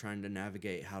car trying to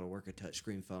navigate how to work a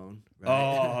touchscreen phone. Right?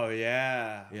 Oh,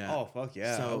 yeah. Yeah. Oh, fuck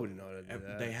yeah. So I wouldn't know how to do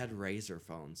that. They had Razor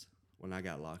phones when I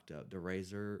got locked up. The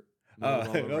Razor.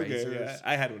 Okay, Razors, yeah.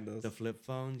 I had one of those. The flip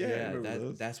phones. Yeah, I Yeah, remember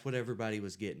those. that's what everybody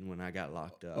was getting when I got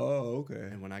locked up. Oh, okay.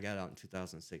 And when I got out in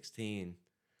 2016,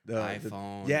 The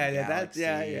iPhone, Galaxy,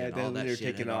 and all they're that shit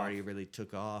taking had off. already really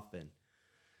took off. And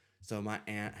so my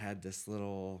aunt had this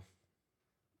little,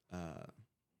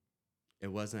 it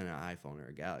wasn't an iPhone or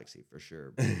a Galaxy for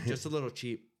sure, but just a little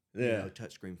cheap, you know,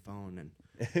 touchscreen phone, and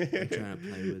I'm trying to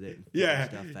play with it and figure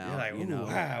stuff out. You're like, you know,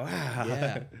 wow.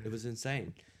 yeah, it was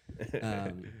insane.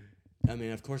 I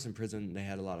mean, of course, in prison they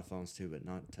had a lot of phones too, but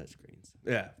not touchscreens.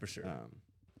 Yeah, for sure.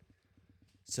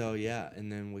 So yeah,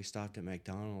 and then we stopped at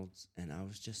McDonald's, and I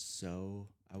was just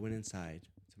I went inside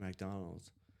to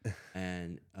McDonald's,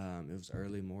 and it was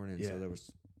early morning, so there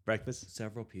was breakfast,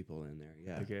 several people in there.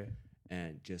 Yeah. Okay.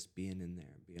 And just being in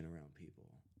there, being around people,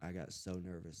 I got so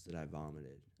nervous that I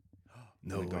vomited.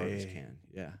 No in the garbage way. can.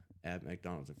 Yeah, at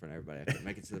McDonald's in front of everybody. I couldn't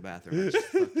make it to the bathroom. I just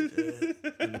fucked it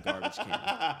in the garbage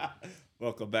can.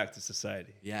 Welcome back to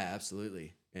society. Yeah,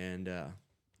 absolutely. And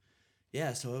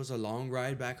yeah, so it was a long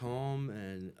ride back home,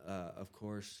 and of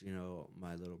course, you know,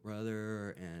 my little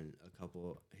brother and a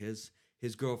couple his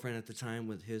girlfriend at the time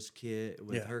with his kid,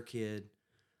 with her kid.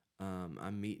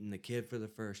 I'm meeting the kid for the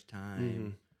first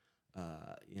time.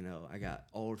 You know, I got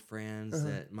old friends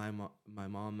that my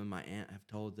mom and my aunt have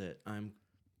told that I'm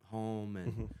home,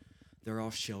 and they're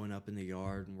all showing up in the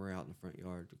yard, and we're out in the front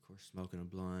yard, of course, smoking a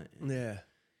blunt. And,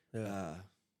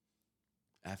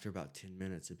 after about 10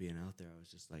 minutes of being out there, I was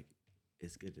just like,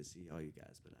 it's good to see all you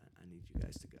guys, but I need you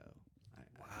guys to go.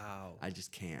 I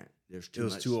just can't. There's too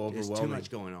much. Too overwhelming. There's too much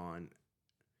going on.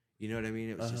 You know what I mean?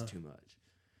 It was just too much.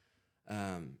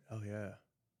 Oh yeah.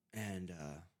 And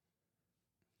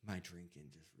my drinking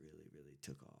just really, really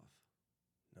took off.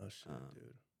 No shit,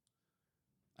 dude.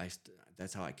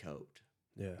 That's how I coped.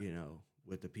 Yeah. You know,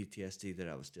 with the PTSD that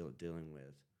I was still dealing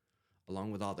with,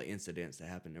 along with all the incidents that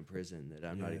happened in prison that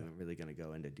I'm not even really going to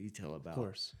go into detail about. Of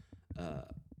course.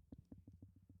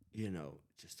 You know,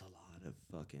 just a lot of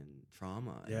fucking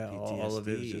trauma. Yeah, and PTSD all of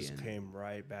it just came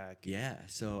right back. Yeah,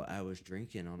 so I was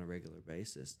drinking on a regular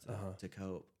basis to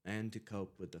cope, and to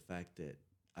cope with the fact that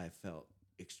I felt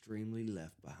extremely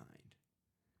left behind.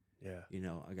 Yeah. You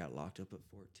know, I got locked up at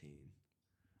 14.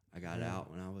 I got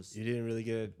out when I was... You didn't really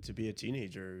get to be a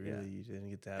teenager, really. Yeah. You didn't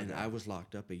get to have And that. I was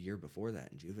locked up a year before that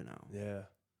in juvenile. Yeah.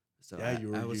 So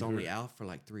I was only out for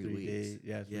like 3 weeks. Days.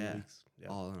 Yeah, 3 weeks. Yeah.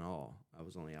 All in all, I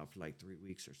was only out for like 3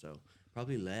 weeks or so.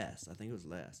 Probably less. I think it was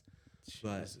less.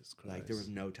 But like there was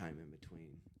no time in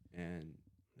between. And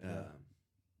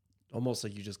almost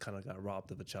like you just kind of got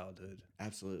robbed of a childhood.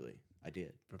 Absolutely. I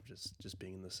did. From just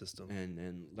being in the system.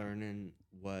 And learning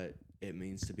what it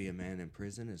means to be a man in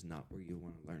prison is not where you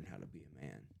want to learn how to be a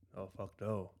man. Oh, fuck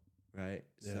no. Right?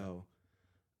 Yeah. So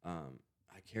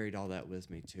I carried all that with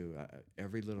me too.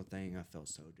 Every little thing I felt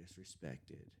so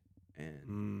disrespected.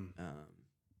 And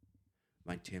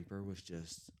my temper was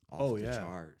just off the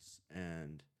charts.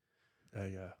 And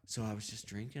so I was just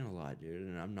drinking a lot, dude.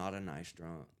 And I'm not a nice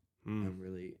drunk. I'm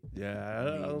really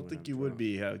I don't think you would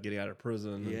be getting out of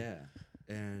prison.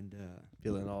 And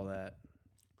feeling all that.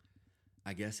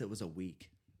 I guess it was a week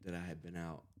that I had been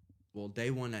out. Well, day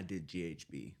one I did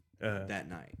GHB that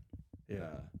night.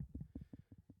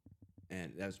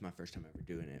 And that was my first time ever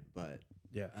doing it. But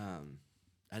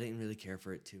I didn't really care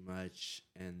for it too much.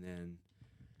 And then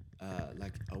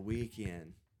like a week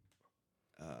in,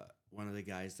 one of the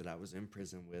guys that I was in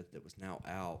prison with that was now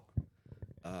out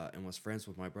and was friends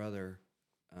with my brother.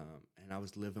 And I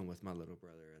was living with my little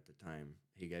brother at the time.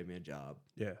 He gave me a job.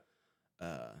 Yeah.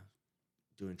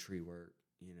 Doing tree work,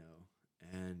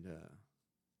 and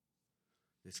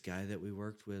this guy that we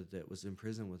worked with that was in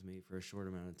prison with me for a short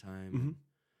amount of time,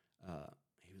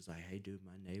 he was like, "Hey, dude,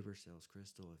 my neighbor sells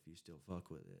crystal if you still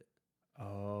fuck with it."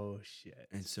 Oh, shit.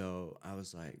 And so I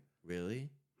was like,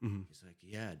 "Really?" Mm-hmm. He's like,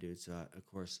 "Yeah, dude." So, of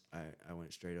course, I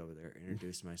went straight over there,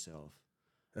 introduced myself,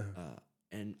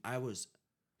 and I was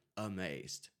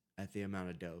amazed at the amount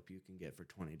of dope you can get for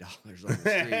 $20 on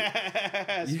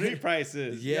the street. Street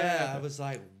prices. Yeah, I was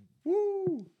like,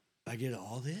 woo. I get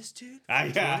all this, dude? I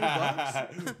For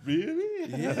 $20? Really?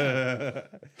 Yeah.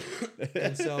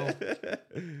 And so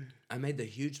I made the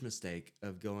huge mistake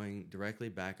of going directly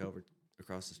back over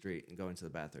across the street and going to the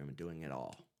bathroom and doing it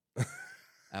all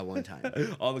at one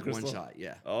time. All the crystal? One shot,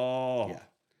 yeah. Oh. Yeah.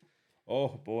 Oh,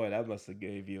 boy, that must have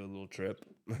gave you a little trip.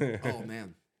 Oh,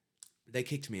 man. They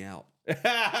kicked me out. This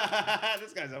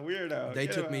guy's a weirdo. They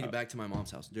Get took him me out. back to my mom's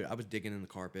house. Dude, I was digging in the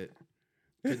carpet.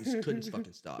 Couldn't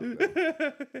fucking stop. Bro.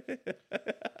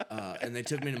 And they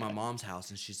took me to my mom's house,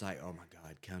 and she's like, "Oh my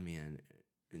God, come in."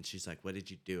 And she's like, "What did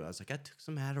you do?" I was like, "I took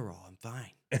some Adderall. I'm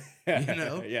fine."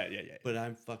 Yeah. But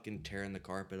I'm fucking tearing the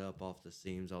carpet up off the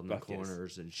seams on the Fuck yes.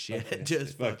 corners and shit. Fuck yes.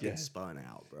 Just Fuck fucking yes. spun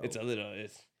out, bro. It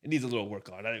needs a little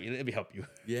work on. Let me help you.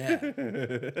 Yeah.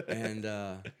 And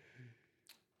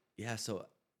yeah, so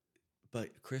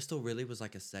but crystal really was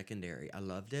like a secondary. I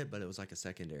loved it, but it was like a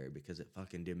secondary because it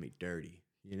fucking did me dirty,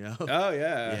 Oh, yeah.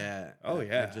 Yeah. Oh,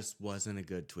 yeah. I just wasn't a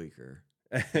good tweaker.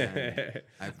 And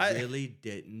I really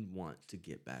didn't want to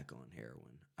get back on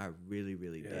heroin. I really,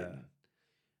 really didn't.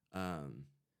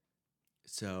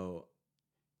 So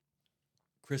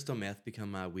crystal meth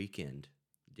become my weekend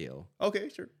deal. Okay,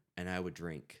 sure. And I would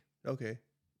drink Okay.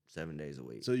 7 days a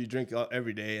week. So you drink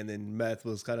every day, and then meth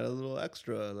was kind of a little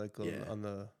extra, like Yeah. on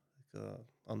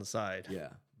the side. Yeah.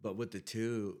 But with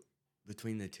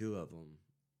between the two of them,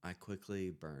 I quickly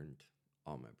burned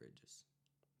all my bridges.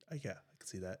 Yeah, I can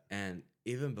see that. And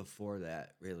even before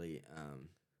that, really,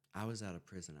 I was out of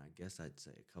prison, I guess I'd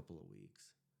say a couple of weeks.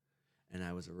 And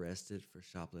I was arrested for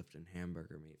shoplifting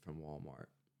hamburger meat from Walmart.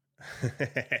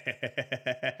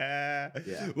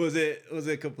 Yeah. Was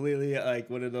it completely like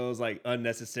one of those like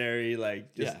unnecessary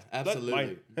like just Yeah,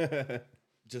 absolutely.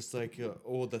 Just like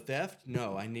the theft?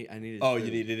 No, I needed Oh, food.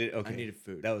 you needed it? Okay. I needed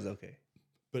food. That was okay.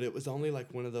 But it was only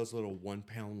like one of those little 1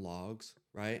 pound logs,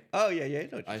 right? Oh yeah, I know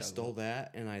what you're I talking stole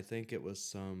that, and I think it was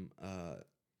some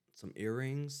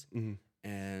earrings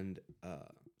and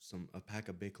a pack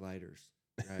of Bic lighters.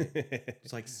 Right,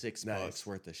 it's like $6 Nice.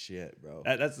 worth of shit, bro.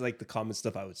 That's like the common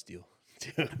stuff I would steal.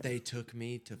 They took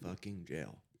me to fucking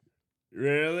jail.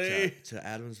 Really? To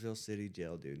Adamsville City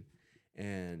Jail, dude,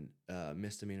 and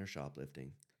misdemeanor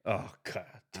shoplifting. Oh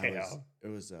god damn. It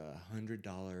was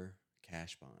 $100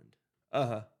 cash bond.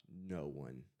 No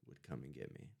one would come and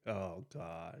get me. Oh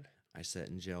god. I sat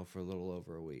in jail for a little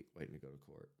over a week waiting to go to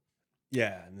court.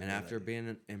 Yeah. And after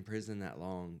being in prison that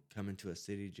long, coming to a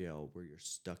city jail where you're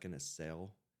stuck in a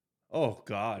cell oh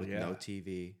god, with yeah. no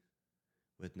TV,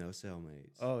 with no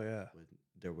cellmates. Oh yeah.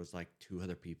 There was like 2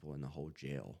 other people in the whole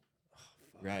jail.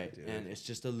 Fuck, Right. dude. And it's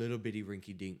just a little bitty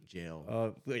rinky dink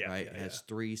jail. Yeah. right. Yeah, It has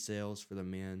 3 cells for the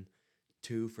men,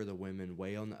 2 for the women,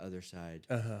 way on the other side.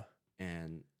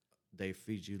 And they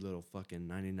feed you little fucking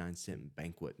 99-cent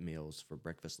banquet meals for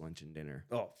breakfast, lunch, and dinner.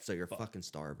 Oh, so you're fucking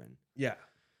starving. Yeah.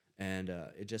 And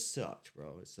it just sucked,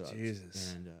 bro. It sucked.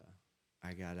 Jesus. And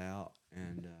I got out,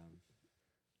 and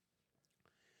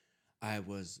I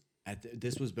was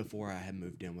this was before I had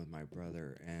moved in with my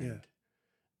brother, and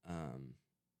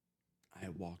I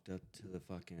walked up to the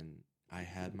fucking. I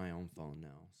had my own phone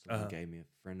now, so a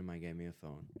friend of mine gave me a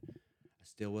phone. I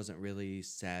still wasn't really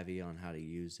savvy on how to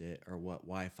use it or what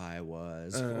Wi-Fi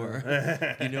was, or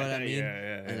you know what I mean.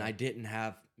 And I didn't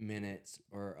have minutes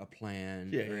or a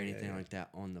plan or anything like that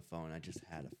on the phone. I just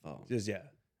had a phone.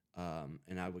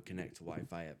 And I would connect to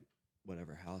Wi-Fi at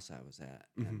whatever house I was at.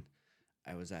 And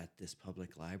I was at this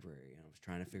public library, and I was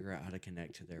trying to figure out how to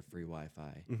connect to their free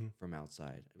Wi-Fi from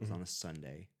outside. It was on a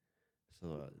Sunday,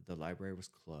 so the library was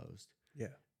closed. Yeah.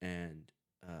 And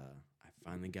I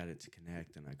finally got it to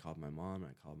connect, and I called my mom, and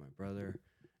I called my brother,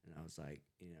 and I was like,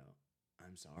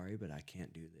 I'm sorry, but I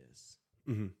can't do this.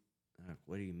 And I'm like,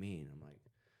 what do you mean? I'm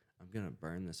like, I'm going to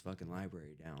burn this fucking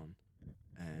library down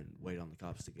and wait on the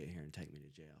cops to get here and take me to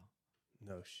jail.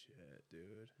 No shit,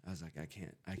 dude. I was like,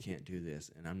 I can't do this,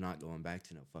 and I'm not going back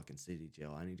to no fucking city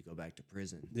jail. I need to go back to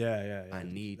prison. Yeah. I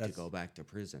need to go back to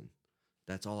prison.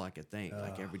 That's all I could think.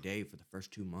 Like every day for the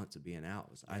first 2 months of being out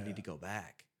was I need to go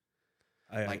back.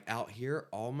 Like out here,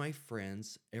 all my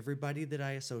friends, everybody that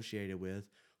I associated with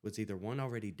was either one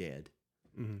already dead,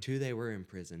 two they were in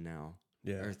prison now,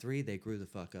 or three they grew the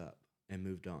fuck up and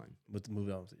moved on.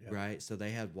 Right? So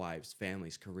they had wives,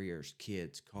 families, careers,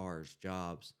 kids, cars,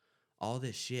 jobs, all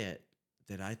this shit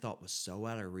that I thought was so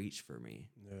out of reach for me.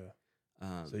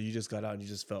 Yeah. So you just got out and you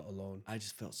just felt alone. I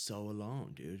just felt so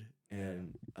alone, dude.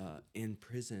 And in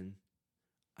prison,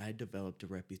 I developed a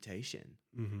reputation.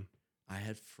 I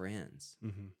had friends.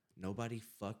 Nobody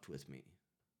fucked with me.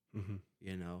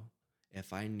 You know,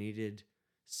 if I needed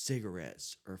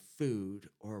cigarettes or food,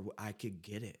 or I could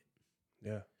get it.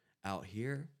 Yeah. Out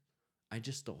here, I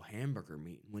just stole hamburger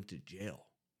meat and went to jail.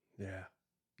 Yeah.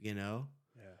 You know?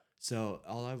 Yeah. So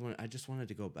I just wanted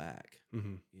to go back,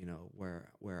 you know,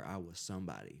 where I was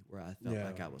somebody, where I felt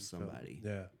like I was somebody.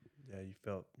 Yeah. You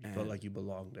felt like you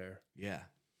belonged there. Yeah.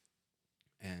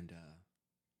 And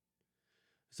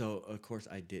so of course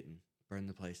I didn't burn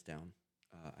the place down.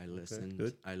 I listened.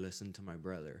 Good. I listened to my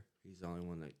brother. He's the only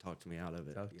one that talked me out of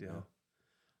it. You know?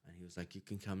 And he was like, "You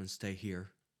can come and stay here.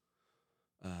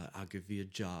 I'll give you a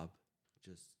job.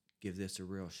 Just give this a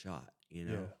real shot." You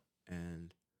know. Yeah.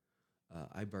 And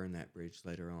I burned that bridge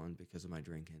later on because of my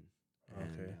drinking.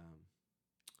 And,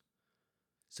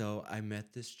 so I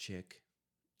met this chick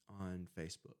on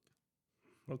Facebook.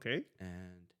 Okay.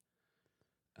 And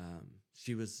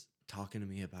she was talking to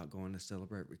me about going to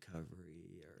Celebrate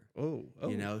Recovery, or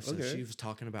you know, so she was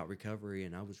talking about recovery,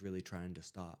 and I was really trying to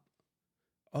stop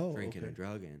drinking and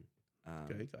drugging.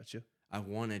 Okay, gotcha. I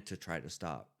wanted to try to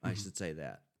stop. I should say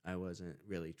that. I wasn't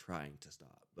really trying to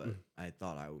stop, but I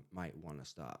thought I might want to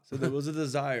stop. So there was a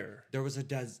desire. There was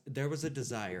a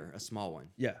desire, a small one.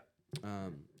 Yeah.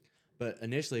 But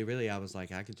initially, really, I was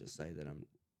like, I could just say that I'm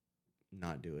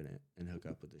not doing it and hook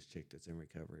up with this chick that's in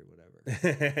recovery,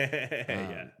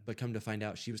 whatever. But come to find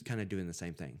out, she was kind of doing the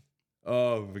same thing.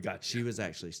 Oh, we got you. She was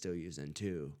actually still using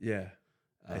too. Yeah,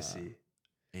 I see.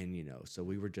 And, you know, so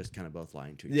we were just kind of both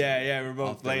lying to each other. Yeah, we're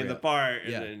both playing the part.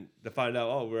 And then to find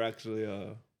out, we're actually...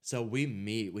 So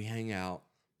we hang out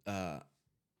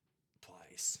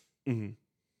twice.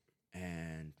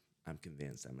 And I'm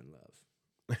convinced I'm in love.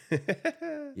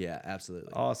 Yeah,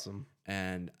 absolutely. Awesome.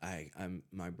 And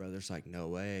my brother's like, "No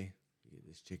way.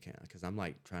 This chick can't," because I'm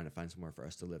like trying to find somewhere for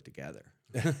us to live together.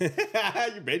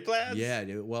 You made plans? Yeah,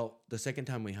 dude. Well, the second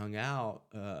time we hung out,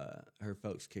 her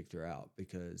folks kicked her out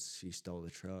because she stole the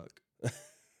truck.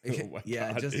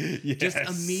 God. Just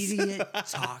immediate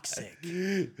toxic,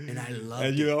 and I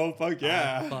loved it. And fuck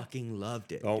yeah, I fucking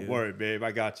loved it. Don't worry, babe,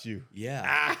 I got you.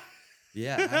 Yeah,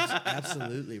 yeah,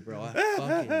 absolutely, bro. I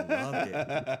fucking loved it,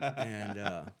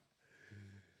 and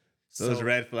so those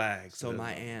red flags. So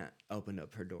my aunt opened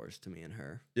up her doors to me and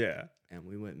her. Yeah, and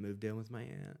we went and moved in with my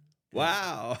aunt.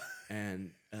 Wow.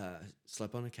 And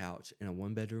slept on a couch in a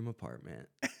 1-bedroom apartment.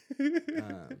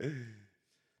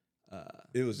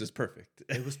 It was just perfect.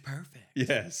 It was perfect.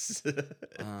 Yes.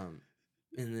 And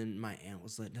then my aunt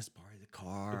was letting us borrow the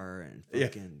car and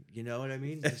fucking, you know what I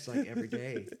mean? Just like every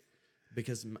day.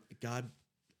 Because God,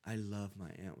 I love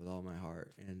my aunt with all my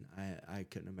heart. And I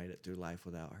couldn't have made it through life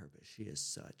without her. But she is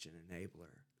such an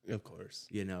enabler. Of course.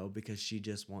 You know, because she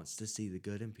just wants to see the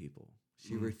good in people.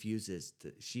 She refused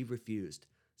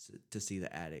to see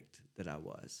the addict that I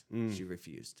was. She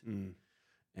refused.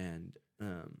 And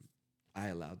I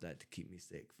allowed that to keep me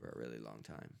sick for a really long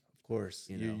time. Of course.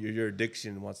 You know? Your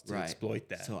addiction wants to exploit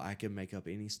that. So I can make up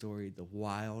any story, the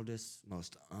wildest,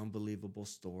 most unbelievable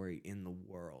story in the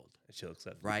world. And she'll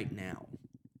accept it. Right now.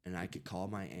 And I could call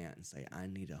my aunt and say, "I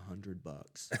need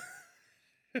 $100.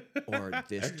 Or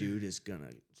this dude is going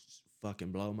to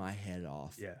fucking blow my head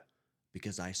off. Yeah.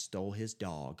 Because I stole his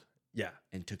dog. Yeah.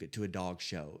 And took it to a dog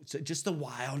show. So just the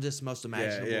wildest, most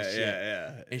imaginable shit.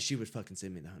 Yeah. And she would fucking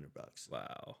send me the $100.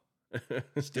 Wow.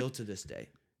 Still to this day.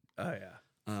 Oh yeah.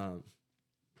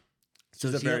 So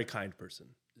she's a very kind person.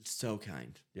 So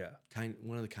kind. Yeah.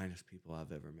 One of the kindest people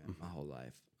I've ever met in my whole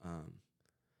life.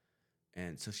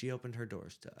 And so she opened her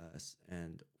doors to us,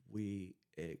 and we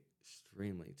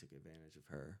extremely took advantage of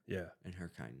her. Yeah. And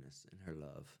her kindness and her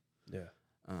love. Yeah.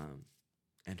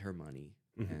 And her money.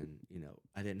 And, you know,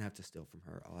 I didn't have to steal from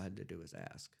her. All I had to do was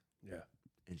ask. Yeah.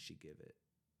 And she'd give it.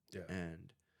 Yeah.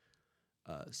 And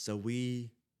so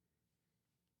we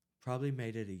probably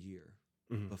made it a year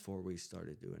before we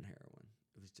started doing heroin.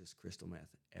 It was just crystal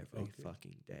meth every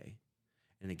fucking day.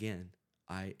 And again,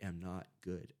 I am not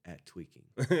good at tweaking.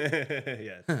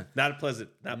 Yeah. Not pleasant.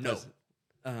 Not pleasant.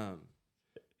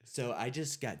 So I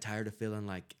just got tired of feeling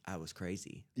like I was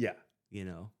crazy. Yeah. You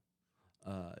know?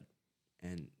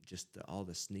 and just all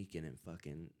the sneaking and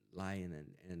fucking lying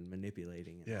and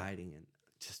manipulating and hiding and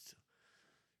just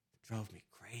drove me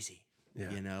crazy,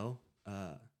 you know?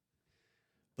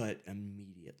 But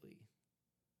immediately,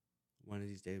 one of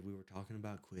these days we were talking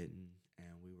about quitting and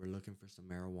we were looking for some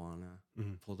marijuana,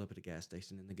 pulled up at a gas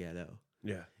station in the ghetto.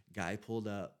 Yeah. Guy pulled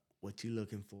up, what you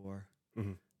looking for?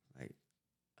 Like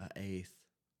an eighth.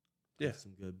 Yeah.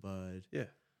 Some good bud. Yeah.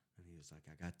 And he was like,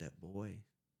 I got that boy.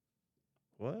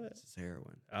 What? This is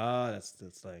heroin. Ah, that's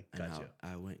like, And gotcha.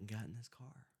 I went and got in this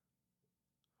car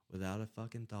without a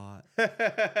fucking thought,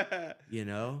 you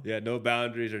know? Yeah, no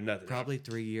boundaries or nothing. Probably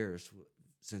 3 years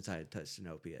since I had touched an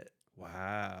opiate.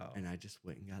 Wow. And I just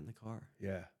went and got in the car.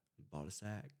 Yeah. Bought a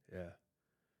sack. Yeah.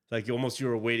 Like almost you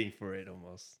were waiting for it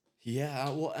almost. Yeah.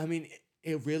 Well, I mean,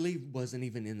 it really wasn't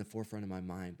even in the forefront of my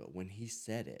mind. But when he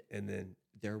said it, And then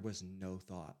there was no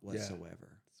thought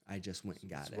whatsoever. I just went and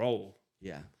got it. roll.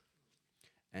 Yeah.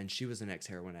 And she was an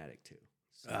ex-heroin addict too.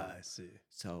 So, I see.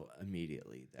 So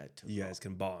immediately that took You guys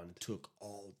can bond. took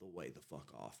all the way the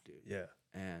fuck off, dude. Yeah.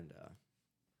 And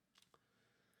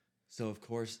so of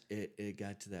course it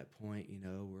got to that point, you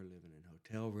know, we're living in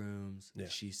hotel rooms. Yeah.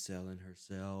 She's selling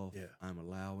herself. Yeah. I'm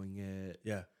allowing it.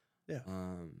 Yeah. Yeah.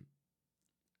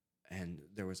 And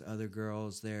there was other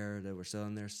girls there that were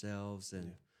selling themselves,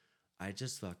 and I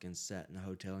just fucking sat in a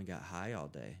hotel and got high all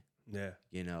day. Yeah.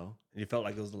 You know? And you felt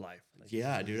like it was the life. Like,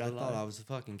 Yeah, this dude. is I the thought life. I was the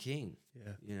fucking king.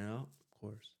 Yeah. You know? Of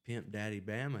course. Pimp Daddy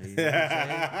Bama. You know what I'm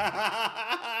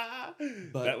saying?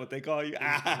 Is that what they call you?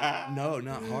 No,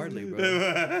 not hardly, bro.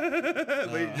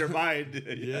 But your mind.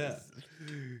 Yeah.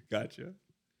 Gotcha.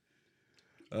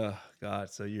 Oh God.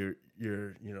 So you're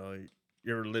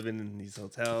you're living in these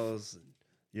hotels.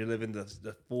 You're living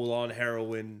the full on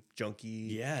heroin junkie.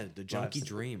 Yeah, the junkie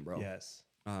lifestyle. dream, bro. Yes.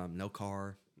 No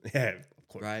car, Yeah. Of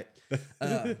course. right?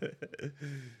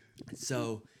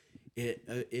 So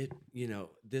it you know,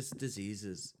 this disease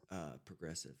is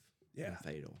progressive and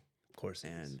fatal. Of course. It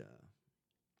is. And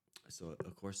so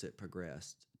of course it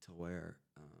progressed to where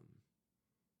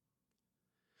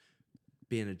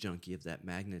being a junkie of that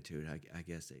magnitude, I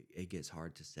guess it gets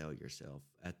hard to sell yourself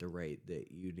at the rate that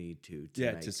you need to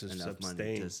make enough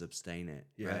money to sustain it,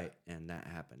 right? And that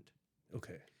happened.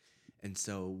 Okay. And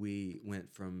so we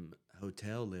went from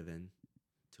hotel living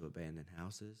to abandoned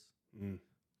houses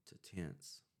to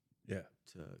tents. Yeah.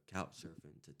 To couch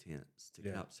surfing to tents to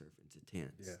Yeah. couch surfing to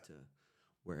tents Yeah. to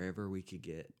wherever we could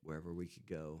get, wherever we could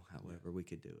go, however we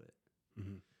could do it.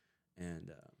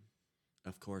 And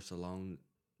of course, along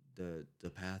the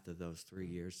path of those 3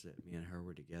 years that me and her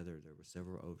were together, there were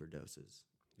several overdoses.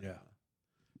 Yeah.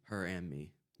 Her and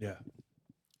me. Yeah.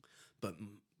 But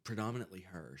predominantly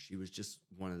her. She was just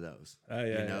one of those. Oh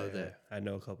yeah. You know yeah. that. I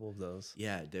know a couple of those.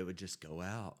 Yeah, they would just go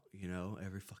out, you know,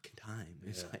 every fucking time.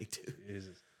 It's like, dude.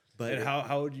 Jesus. But And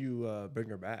how would you bring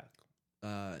her back?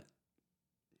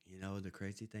 you know, the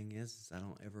crazy thing is I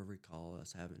don't ever recall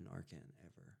us having Narcan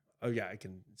ever. Oh yeah, I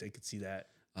could see that.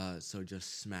 So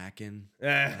just smacking,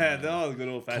 No, good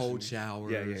old fashioned cold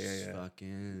showers, yeah.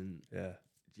 fucking,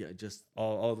 Yeah. just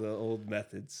All the old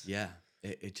methods. yeah.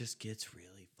 It just gets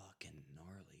really fucking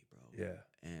gnarly, bro. Yeah.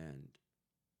 And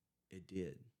it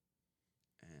did,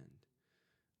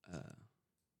 and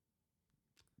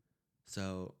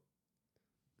so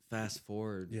fast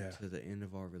forward to the end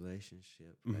of our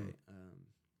relationship, right?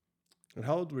 And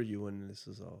how old were you when this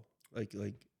was all like?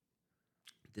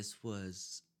 This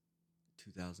was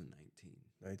 2019.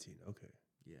 19. Okay.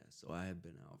 Yeah, so I had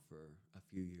been out for a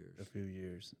few years. A few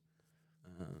years.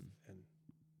 And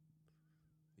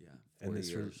yeah, and this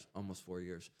years, almost 4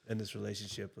 years. And this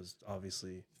relationship was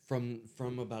obviously from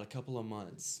about a couple of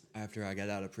months after I got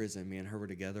out of prison. Me and her were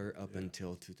together up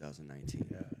until 2019.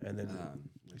 Yeah, and then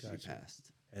when she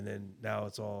passed. And then now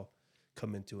it's all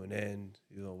coming to an end,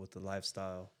 you know, with the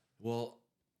lifestyle. Well,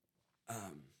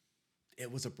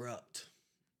 it was abrupt.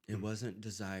 It wasn't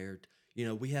desired. You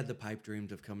know, we had the pipe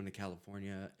dreams of coming to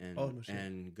California and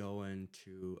and going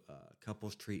to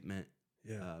couples treatment.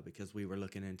 Yeah. Because we were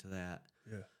looking into that.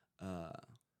 Yeah.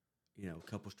 You know,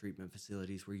 couples treatment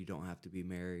facilities where you don't have to be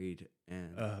married.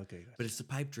 And Okay. Gotcha. but it's a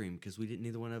pipe dream because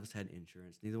neither one of us had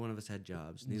insurance. Neither one of us had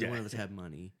jobs. Neither one of us had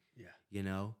money. Yeah. You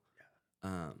know?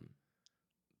 Yeah.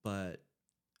 But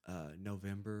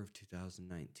November of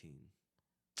 2019,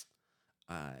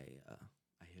 I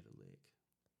hit a lick.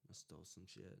 I stole some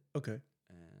shit. Okay.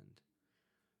 And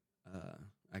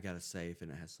I got a safe and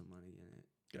it has some money in it.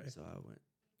 Okay. So I went,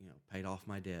 you know, paid off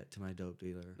my debt to my dope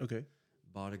dealer. Okay.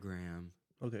 Bought a gram.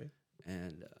 Okay.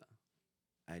 And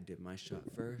I did my shot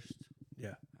first.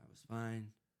 Yeah. I was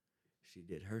fine. She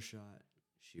did her shot.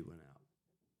 She went out.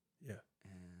 Yeah.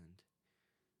 And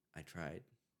I tried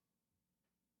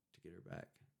get her back,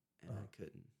 and I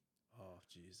couldn't. Oh,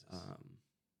 Jesus.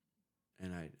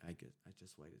 And I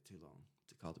just waited too long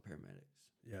to call the paramedics,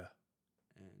 Yeah.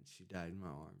 and she died in my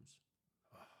arms.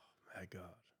 Oh, my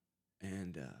God.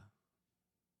 And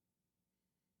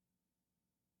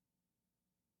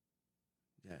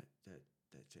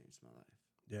that changed my life.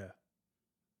 Yeah.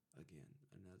 Again,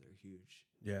 another huge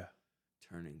Yeah.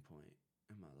 turning point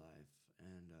in my life.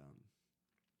 And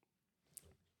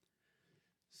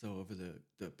so over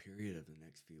the period of the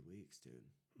next few weeks, dude,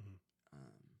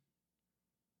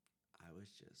 I was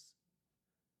just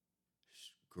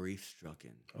grief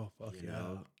strucken. Oh, fuck you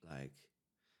know, like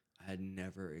I had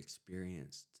never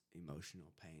experienced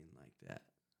emotional pain like that.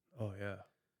 Oh, yeah.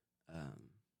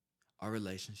 Our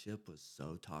relationship was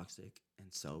so toxic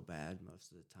and so bad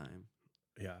most of the time,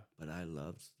 Yeah. but I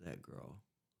loved that girl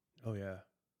Oh, yeah.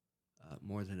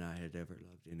 more than I had ever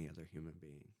loved any other human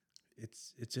being.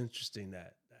 It's interesting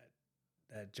that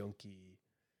junkie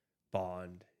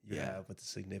bond you have with the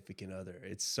significant other.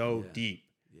 It's so deep.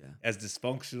 Yeah. As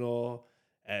dysfunctional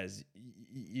as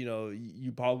you know,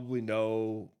 you probably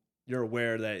know, you're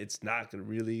aware that it's not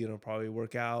gonna probably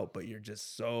work out, but you're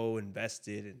just so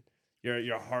invested and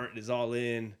your heart is all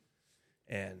in.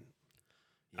 And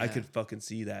I could fucking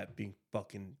see that being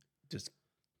fucking just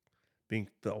being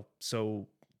so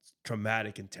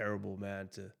traumatic and terrible, man,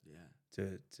 to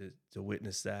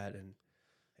witness that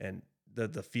and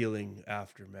the feeling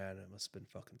after, man, it must have been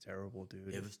fucking terrible,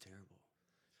 dude. It was terrible.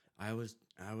 I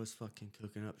was fucking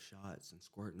cooking up shots and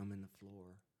squirting them in the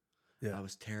floor. Yeah. I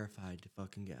was terrified to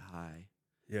fucking get high.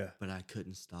 Yeah. But I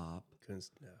couldn't stop. Yeah.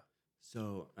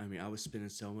 So, I mean, I was spending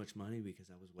so much money because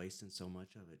I was wasting so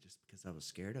much of it just because I was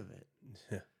scared of it.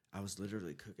 Yeah. I was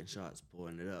literally cooking shots,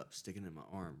 pulling it up, sticking it in my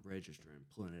arm, registering,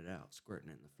 pulling it out, squirting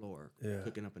it in the floor,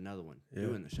 cooking up another one,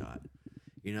 doing the shot,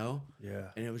 you know?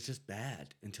 Yeah. And it was just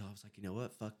bad until I was like, you know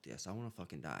what? Fuck this. I want to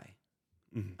fucking die.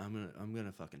 Mm-hmm. I'm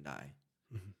gonna fucking die.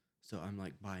 Mm-hmm. So I'm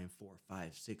like buying 4,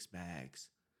 5, 6 bags,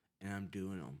 and I'm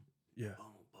doing them. Yeah. Boom,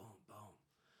 boom,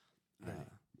 boom.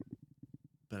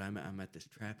 But I'm at this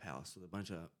trap house with a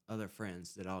bunch of other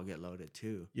friends that all get loaded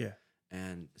too. Yeah.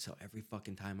 And so every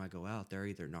fucking time I go out, they're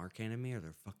either Narcaning me or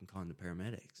they're fucking calling the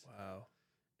paramedics. Wow.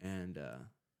 And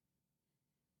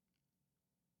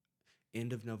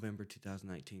end of November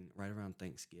 2019, right around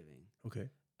Thanksgiving. Okay.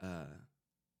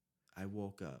 I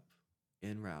woke up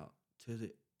en route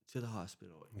to the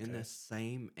hospital in the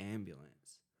same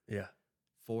ambulance. Yeah.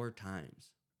 4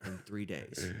 times in 3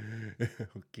 days.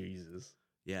 Oh, Jesus.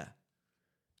 Yeah.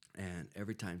 And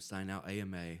every time sign out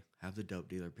AMA, have the dope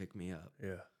dealer pick me up.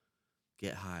 Yeah.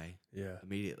 Get high. Yeah.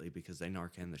 Immediately because they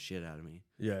Narcan the shit out of me.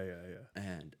 Yeah.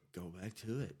 And go back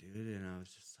to it, dude. And I was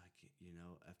just like, you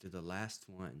know, after the last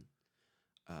one,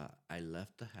 I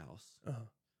left the house. Uh-huh.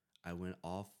 I went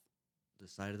off the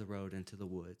side of the road into the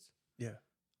woods. Yeah.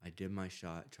 I did my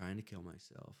shot trying to kill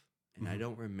myself. And I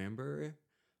don't remember,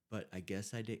 but I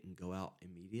guess I didn't go out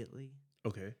immediately.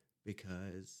 Okay.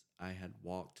 Because I had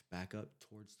walked back up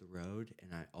towards the road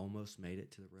and I almost made it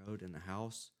to the road, and the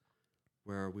house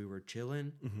where we were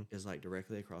chilling is like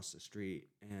directly across the street.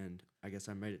 And I guess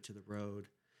I made it to the road,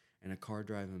 and a car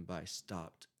driving by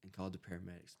stopped and called the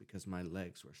paramedics because my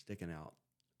legs were sticking out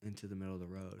into the middle of the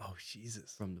road. Oh,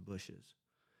 Jesus. From the bushes.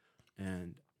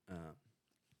 And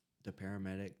the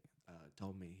paramedic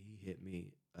told me he hit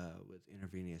me with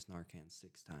intravenous Narcan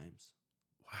 6 times.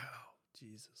 Wow.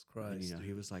 Jesus Christ. And, you know,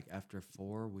 he was like, after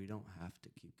 4, we don't have to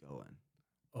keep going.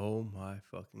 Oh my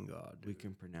fucking God, dude. We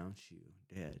can pronounce you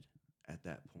dead at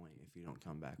that point if you don't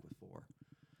come back with 4.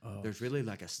 Oh, there's really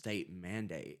like a state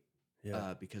mandate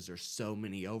because there's so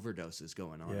many overdoses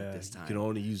going on at this time. You can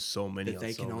only use so many.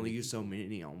 They can only use so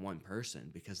many on one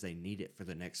person because they need it for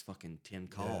the next fucking 10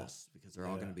 calls because they're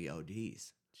all going to be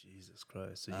ODs. Jesus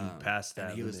Christ. So you passed that.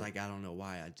 And he was like, I don't know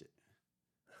why.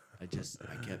 I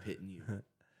kept hitting you.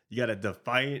 You got a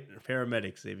defiant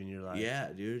paramedic saving your life.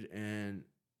 Yeah, dude. And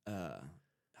I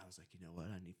was like, you know what?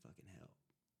 I need fucking help.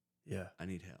 Yeah. I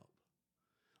need help.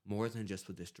 More than just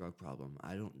with this drug problem.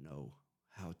 I don't know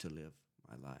how to live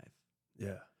my life.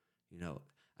 Yeah. You know,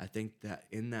 I think that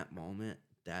in that moment,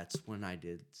 that's when I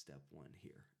did step 1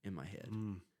 here in my head.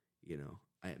 You know,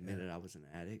 I admitted I was an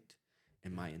addict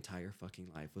and my entire fucking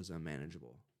life was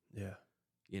unmanageable. Yeah.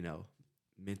 You know,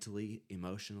 mentally,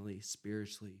 emotionally,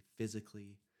 spiritually,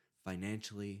 physically,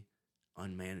 financially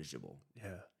unmanageable.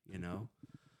 Yeah. You know?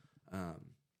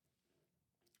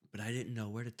 But I didn't know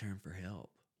where to turn for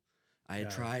help. I had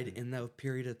tried in that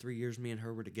period of 3 years me and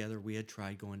her were together, we had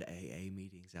tried going to AA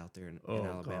meetings out there in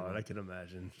Alabama. Oh, God, I can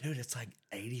imagine. Dude, it's like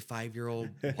 85-year-old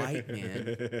white men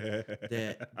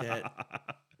that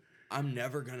I'm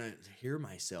never gonna hear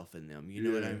myself in them. You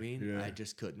know what I mean? Yeah. I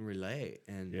just couldn't relate.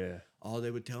 And Yeah. all they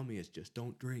would tell me is just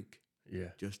don't drink.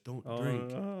 Yeah. Just don't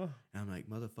drink. Oh. And I'm like,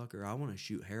 motherfucker, I want to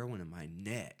shoot heroin in my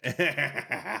neck.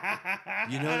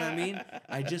 You know what I mean?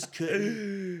 I just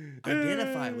couldn't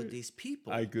identify with these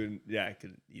people. I couldn't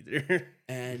either.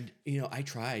 And, I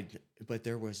tried, but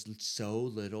there was so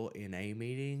little NA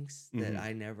meetings that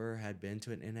I never had been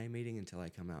to an NA meeting until I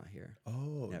come out here.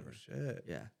 Oh, Never. Shit.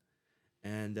 Yeah.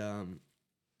 And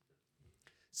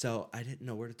so I didn't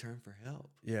know where to turn for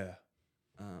help. Yeah.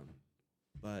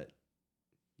 But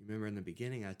you remember in the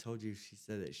beginning, I told you she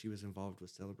said that she was involved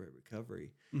with Celebrate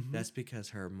Recovery. That's because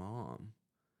her mom,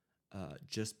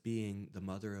 just being the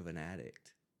mother of an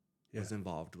addict, was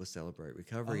involved with Celebrate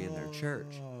Recovery in their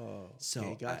church. So,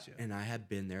 okay, gotcha. I had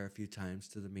been there a few times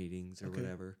to the meetings or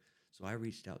whatever. So I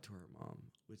reached out to her mom,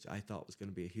 which I thought was going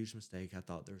to be a huge mistake. I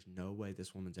thought there's no way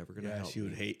this woman's ever going to help me. She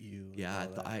would hate you. Yeah,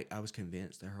 I was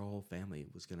convinced that her whole family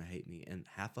was going to hate me, and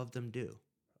half of them do.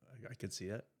 I could see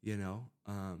that.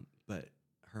 But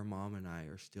her mom and I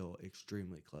are still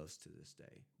extremely close to this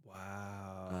day.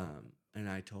 Wow. And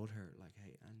I told her, like,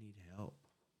 hey, I need help.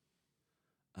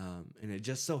 And it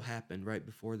just so happened right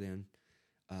before then,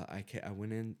 I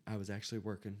went in. I was actually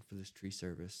working for this tree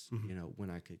service, when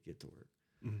I could get to work.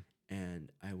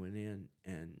 And I went in,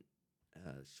 and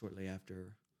shortly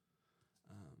after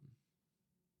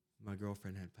my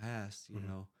girlfriend had passed,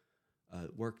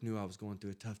 work knew I was going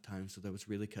through a tough time, so that was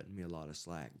really cutting me a lot of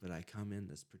slack. But I come in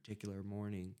this particular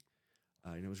morning,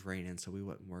 and it was raining, so we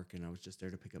wasn't working. I was just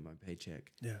there to pick up my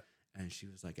paycheck. Yeah. And she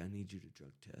was like, I need you to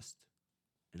drug test.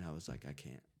 And I was like, I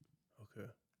can't. Okay.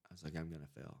 I was like, I'm going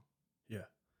to fail. Yeah.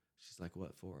 She's like,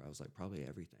 what for? I was like, probably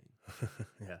everything.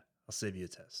 Yeah. I'll save you a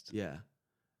test. Yeah.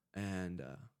 And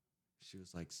she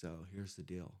was like, so here's the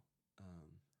deal.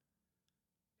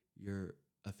 You're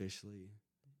officially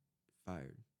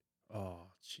fired. Oh,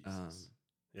 Jesus.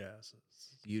 Yeah.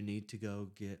 You need to go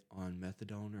get on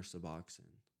methadone or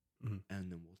Suboxone,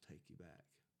 and then we'll take you back.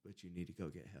 But you need to go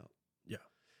get help. Yeah.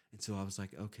 And so I was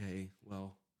like, okay,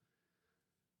 well,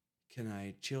 can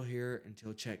I chill here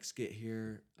until checks get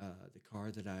here? The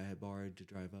car that I had borrowed to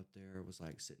drive up there was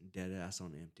like sitting dead ass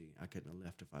on empty. I couldn't have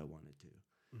left if I wanted to.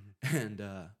 And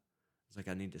I was like,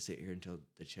 I need to sit here until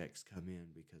the checks come in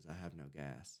because I have no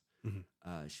gas.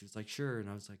 She was like, sure. And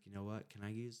I was like, you know what? Can I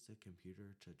use the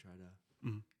computer to try to,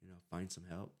 find some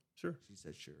help? Sure. She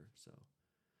said, sure. So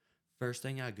first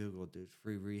thing I Googled, dude,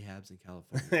 free rehabs in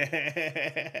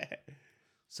California.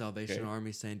 Salvation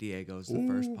Army San Diego is the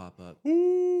first pop-up.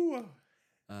 Ooh.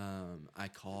 I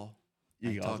call.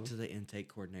 I talk to the intake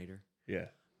coordinator. Yeah.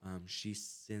 She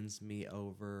sends me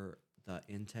over the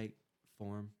intake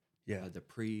form. Yeah. The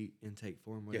pre-intake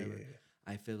form, whatever. Yeah.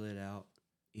 I fill it out,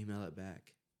 email it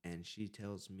back, and she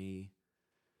tells me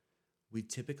we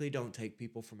typically don't take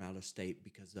people from out of state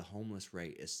because the homeless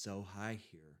rate is so high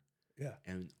here. Yeah.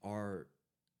 And our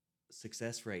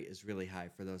success rate is really high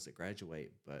for those that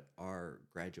graduate, but our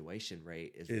graduation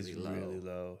rate is really low. Really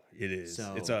low. It is.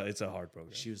 So it's a hard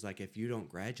program. She was like, if you don't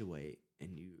graduate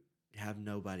and you have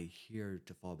nobody here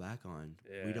to fall back on,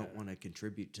 we don't want to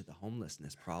contribute to the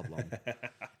homelessness problem.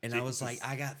 And I was like,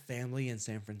 I got family in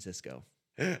San Francisco.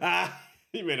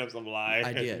 You made up some lie.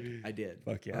 I did.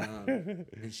 Fuck yeah.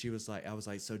 And she was like, I was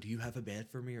like, so do you have a bed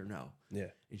for me or no?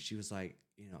 Yeah. And she was like,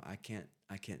 I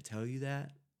can't tell you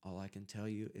that. All I can tell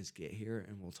you is get here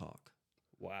and we'll talk.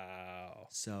 Wow.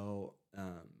 So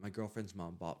my girlfriend's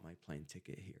mom bought my plane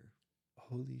ticket here.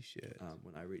 Holy shit.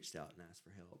 When I reached out and asked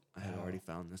for help. I had already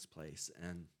found this place.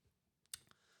 And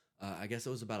I guess it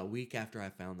was about a week after I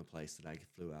found the place that I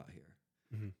flew out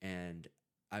here. And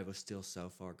I was still so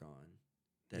far gone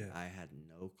that I had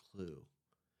no clue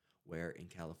where in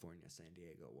California San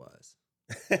Diego was.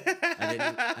 I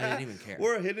didn't even care.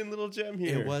 We're a hidden little gem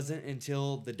here. It wasn't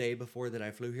until the day before that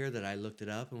I flew here that I looked it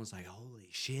up and was like, holy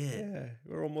shit. Yeah,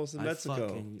 we're almost in I Mexico.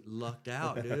 fucking lucked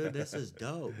out, dude. This is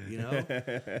dope,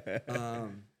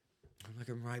 I'm like,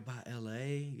 I'm right by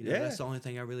LA. That's the only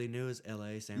thing I really knew is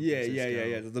LA, San Francisco.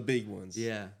 Yeah. The big ones.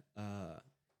 Yeah.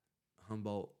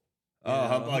 Humboldt.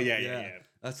 Yeah.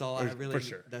 That's all I really. For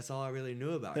sure. That's all I really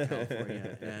knew about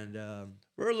California, and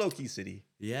we're a low key city.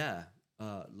 Yeah,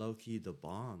 low key the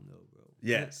bomb though, bro.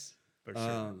 Yes, for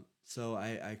sure. So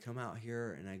I come out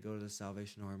here and I go to the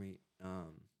Salvation Army.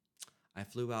 I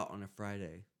flew out on a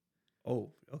Friday.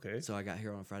 Oh, okay. So I got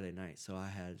here on a Friday night. So I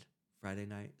had Friday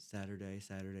night, Saturday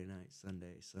night,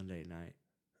 Sunday night.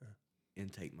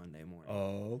 Intake Monday morning.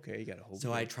 Oh, okay. You got a whole.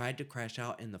 So I tried to crash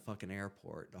out in the fucking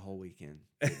airport the whole weekend.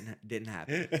 Didn't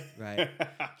happen. Right.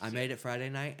 I made it Friday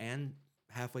night and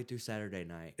halfway through Saturday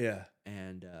night. Yeah.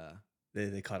 And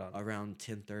They caught on. around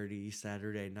 10:30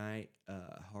 Saturday night.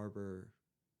 Harbor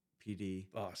PD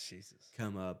Oh Jesus.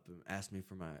 come up and ask me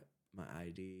for my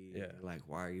ID. Yeah. They're like,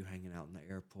 why are you hanging out in the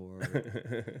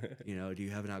airport? You know, do you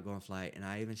have an outgoing flight? And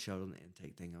I even showed them the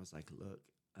intake thing. I was like, look,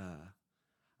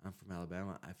 I'm from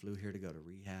Alabama. I flew here to go to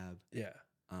rehab. Yeah.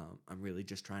 I'm really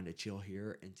just trying to chill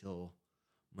here until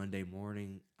Monday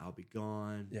morning. I'll be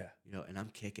gone. Yeah. You know, and I'm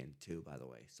kicking too, by the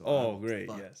way. So Oh, I'm great.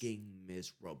 fucking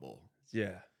miserable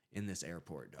Yeah. in this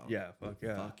airport, dog. Yeah. Fuck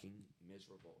yeah. Fucking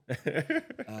miserable.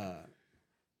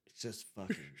 It's just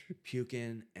fucking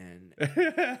puking and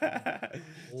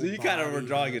So you kind of were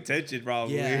drawing attention,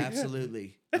 probably. yeah,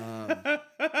 absolutely. And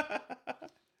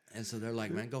so they're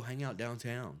like, man, go hang out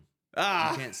downtown.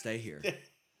 You can't stay here.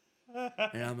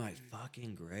 And I'm like,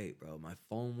 fucking great, bro. My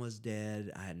phone was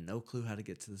dead. I had no clue how to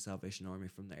get to the Salvation Army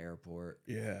from the airport.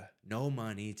 Yeah. No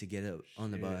money to get it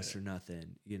on the bus or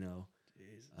nothing, you know,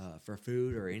 for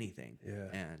food or anything. Yeah.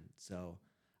 And so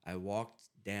I walked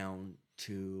down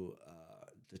to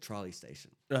the trolley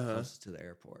station Uh-huh. closest to the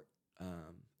airport.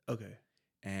 Okay.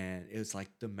 And it was like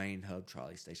the main hub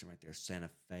trolley station right there, Santa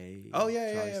Fe. Oh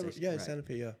yeah, trolley yeah, station, yeah. right. Santa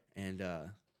Fe, yeah. And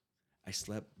I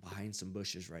slept behind some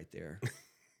bushes right there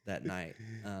that night.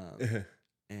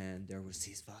 And there was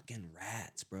these fucking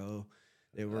rats, bro.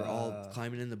 They were all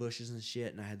climbing in the bushes and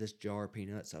shit. And I had this jar of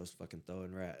peanuts. I was fucking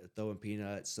throwing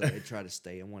peanuts so they try to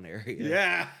stay in one area.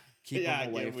 Yeah. Keep them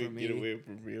away from me. Get away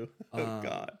from you. Oh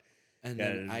God. And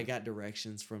then I got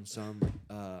directions from some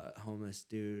homeless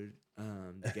dude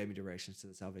that gave me directions to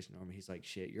the Salvation Army. He's like,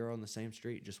 shit, you're on the same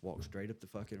street. Just walk straight up the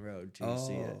fucking road till you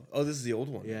see it. Oh, this is the old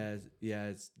one. Yeah,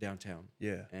 it's downtown.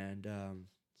 Yeah. And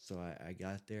so I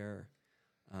got there.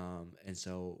 And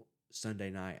so Sunday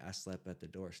night, I slept at the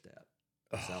doorstep.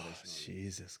 Oh, Salvation Army.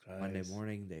 Jesus Christ. Monday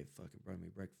morning, they fucking brought me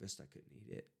breakfast. I couldn't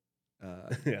eat it.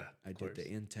 Yeah. I did the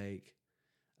intake.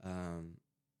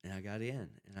 And I got in.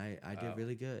 And I did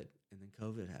really good. And then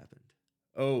COVID happened.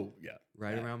 Oh, yeah.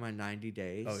 Right around my 90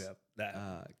 days. Oh, yeah. That.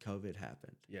 COVID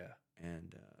happened. Yeah.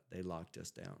 And they locked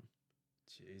us down.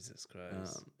 Jesus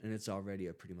Christ. And it's already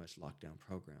a pretty much lockdown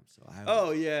program.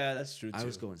 So Yeah, that's true, too. I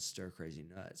was going stir crazy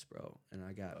nuts, bro. And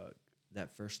I got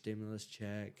that first stimulus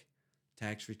check,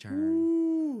 tax return,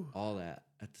 Ooh. all that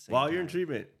at the same time. While you're in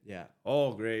treatment. Yeah.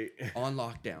 Oh, great. On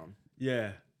lockdown.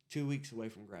 Yeah. 2 weeks away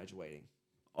from graduating.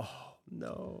 Oh,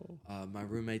 no. My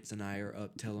roommates and I are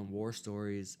up telling war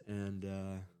stories, and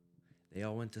they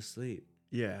all went to sleep.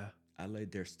 Yeah. I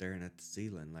laid there staring at the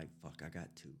ceiling like, fuck, I got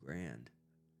 $2,000.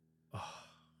 Oh,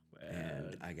 man.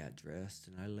 And I got dressed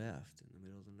and I left in the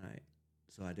middle of the night.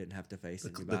 So I didn't have to face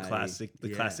anybody.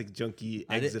 The classic junkie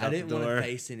I exit out didn't the door. want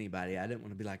to face anybody. I didn't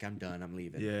want to be like, I'm done, I'm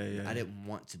leaving. Yeah. I didn't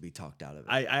want to be talked out of it.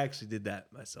 I actually did that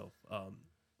myself.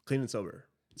 Clean and sober.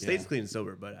 Stays clean and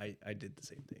sober, but I did the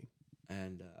same thing.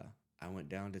 And I went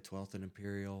down to 12th and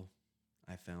Imperial.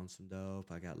 I found some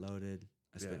dope. I got loaded.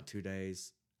 I spent 2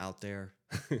 days out there.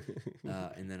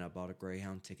 And then I bought a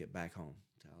Greyhound ticket back home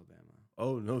to Alabama.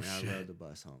 Oh, no and shit. I rode the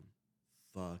bus home.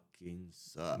 Fucking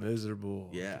sucked. Miserable.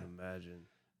 Yeah. I can imagine.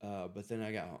 But then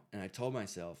I got home, and I told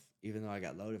myself, even though I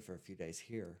got loaded for a few days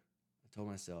here, I told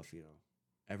myself, you know,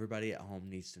 everybody at home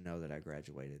needs to know that I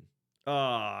graduated.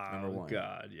 Oh, Number one.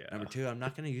 God, yeah. Number two, I'm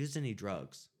not going to use any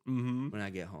drugs when I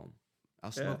get home.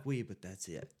 I'll smoke weed, but that's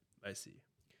it. I see.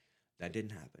 That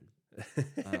didn't happen.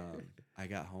 I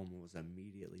got home and was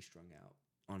immediately strung out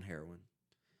on heroin.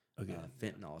 Okay.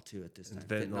 Fentanyl, too, at this time.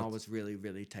 Fentanyl was really,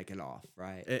 really taking off,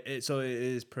 right? So it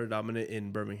is predominant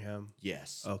in Birmingham?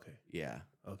 Yes. Okay. Yeah.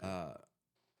 Okay.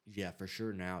 Yeah, for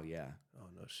sure now, yeah. Oh,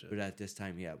 no shit. But at this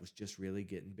time, yeah, it was just really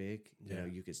getting big. You know,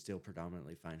 Yeah. you could still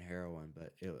predominantly find heroin,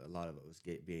 but a lot of it was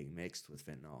being mixed with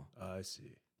fentanyl. I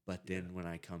see. But then when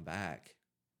I come back,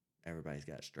 everybody's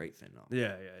got straight fentanyl.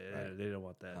 Yeah. Right. They don't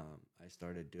want that. I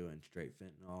started doing straight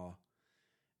fentanyl,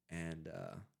 and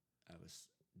I was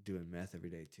doing meth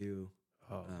every day too.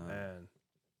 Oh, man.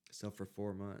 So for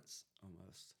 4 months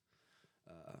almost,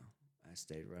 I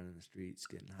stayed running the streets,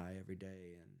 getting high every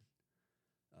day, and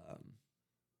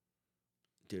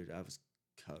dude, I was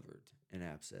covered in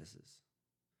abscesses.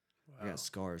 Wow. I got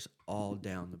scars all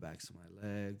down the backs of my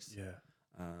legs. Yeah.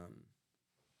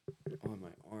 On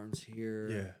my arms here.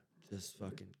 Yeah. Just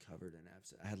fucking covered in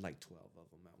abscesses. I had like 12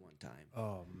 of them at one time.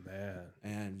 Oh, man.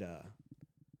 And I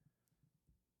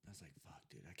was like, fuck,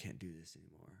 dude, I can't do this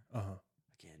anymore. Uh-huh.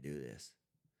 I can't do this.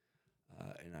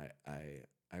 And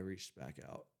I reached back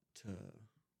out to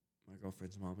my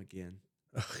girlfriend's mom again.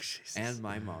 Oh, Jesus. And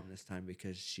my mom this time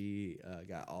because she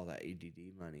got all that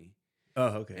ADD money. Oh,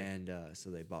 okay. And so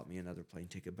they bought me another plane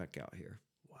ticket back out here.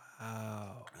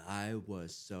 Wow. I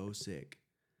was so sick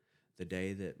the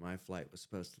day that my flight was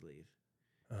supposed to leave.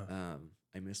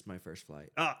 I missed my first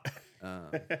flight. Ah.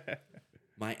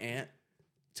 My aunt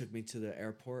took me to the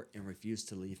airport and refused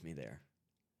to leave me there.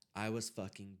 I was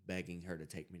fucking begging her to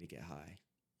take me to get high.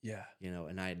 Yeah. You know,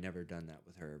 and I had never done that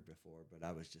with her before, but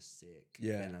I was just sick.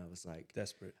 Yeah. And I was like,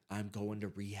 Desperate. I'm going to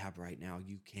rehab right now.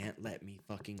 You can't let me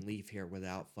fucking leave here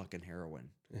without fucking heroin.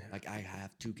 Yeah. Like, I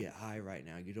have to get high right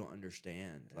now. You don't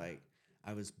understand. Yeah. Like,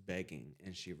 I was begging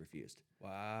and she refused.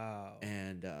 Wow.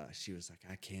 And she was like,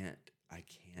 I can't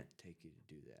take you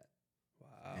to do that.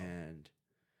 Wow. And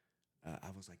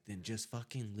I was like, then just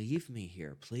fucking leave me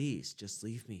here. Please, just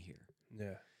leave me here.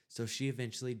 Yeah. So she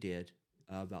eventually did.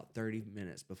 About 30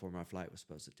 minutes before my flight was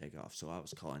supposed to take off. So I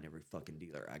was calling every fucking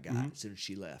dealer I got as soon as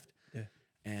she left. Yeah.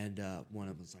 And one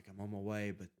of them was like, I'm on my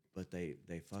way, but they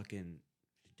fucking,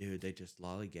 dude, they just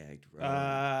lollygagged, bro.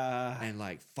 And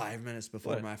like 5 minutes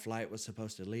before my flight was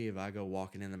supposed to leave, I go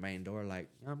walking in the main door like,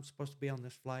 I'm supposed to be on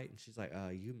this flight. And she's like,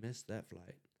 you missed that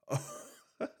flight.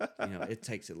 You know, it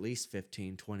takes at least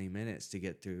 15, 20 minutes to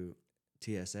get through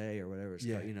TSA or whatever it's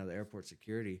called, you know, the airport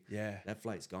security. Yeah. That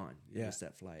flight's gone. You missed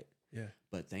that flight. Yeah.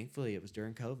 But thankfully it was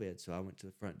during COVID. So I went to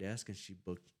the front desk and she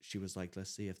was like,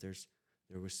 let's see if there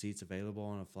was seats available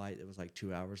on a flight that was like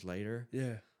 2 hours later.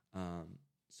 Yeah.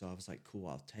 So I was like, cool,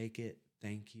 I'll take it.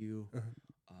 Thank you.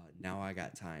 Now I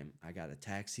got time. I got a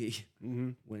taxi,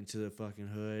 went to the fucking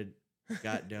hood,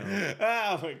 got dope.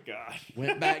 Oh my God.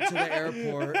 Went back to the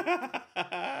airport.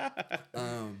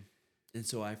 And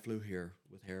so I flew here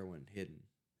with heroin hidden.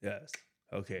 Yes.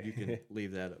 Okay. You can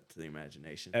leave that up to the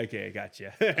imagination. Okay,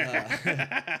 gotcha.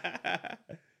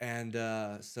 And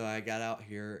so I got out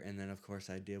here, and then, of course,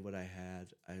 I did what I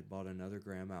had. I bought another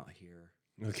gram out here.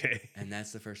 Okay. And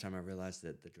that's the first time I realized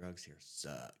that the drugs here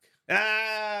suck.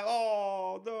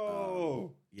 Oh,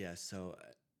 no. Yeah, so...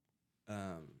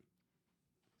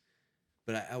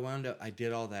 but I wound up... I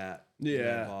did all that.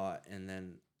 Yeah. I bought, and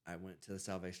then I went to the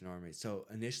Salvation Army. So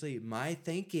initially, my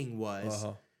thinking was...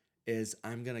 is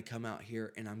I'm going to come out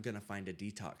here and I'm going to find a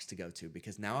detox to go to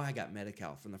because now I got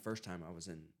Medi-Cal from the first time I was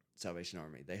in Salvation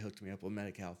Army. They hooked me up with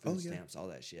Medi-Cal, food stamps, all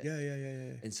that shit.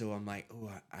 Yeah. And so I'm like, oh,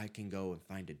 I can go and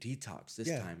find a detox this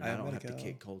time and I don't have to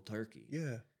kick cold turkey.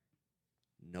 Yeah.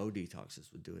 No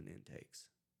detoxes would do an intakes.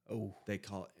 Oh. They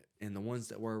call it, and the ones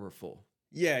that were full.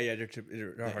 Yeah. They're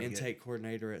the hard intake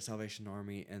coordinator at Salvation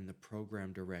Army and the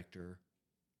program director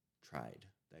tried.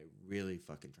 They really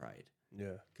fucking tried.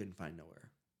 Yeah. Couldn't find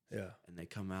nowhere. Yeah. And they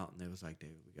come out and they was like,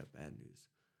 David, we got bad news.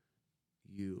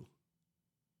 You're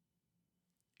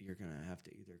going to have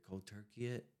to either cold turkey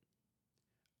it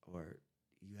or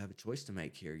you have a choice to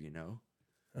make here, you know?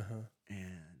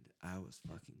 And I was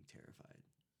fucking terrified.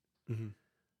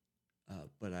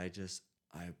 But I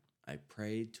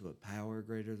prayed to a power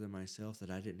greater than myself that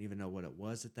I didn't even know what it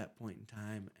was at that point in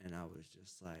time. And I was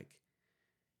just like,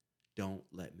 don't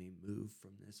let me move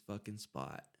from this fucking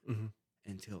spot.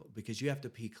 Because you have to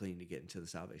pee clean to get into the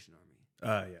Salvation Army.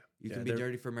 Yeah. You can be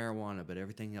dirty for marijuana, but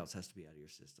everything else has to be out of your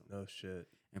system. No shit.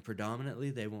 And predominantly,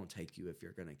 they won't take you if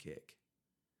you're going to kick.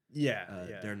 Yeah.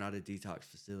 They're not a detox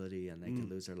facility, and they can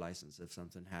lose their license if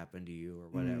something happened to you or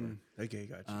whatever. Okay,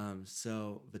 gotcha.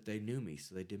 But they knew me,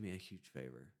 so they did me a huge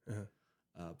favor.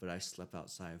 But I slept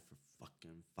outside for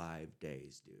fucking 5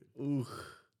 days, dude. Ooh.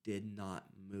 Did not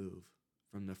move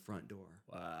from the front door.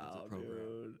 Wow, of the program.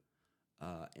 dude.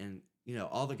 And you know,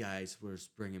 all the guys was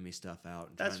bringing me stuff out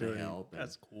and That's trying really to help.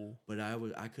 That's cool. But I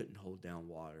couldn't hold down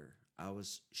water. I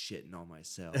was shitting on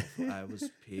myself. I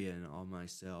was peeing on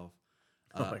myself.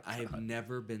 I've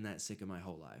never been that sick in my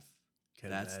whole life.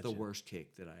 That's the worst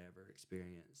kick that I ever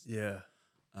experienced. Yeah.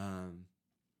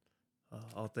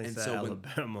 All thanks to so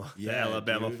Alabama. Yeah, the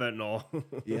Alabama dude. fentanyl.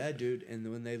 Yeah, dude. And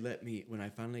when I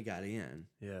finally got in,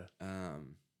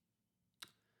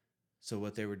 so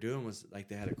what they were doing was like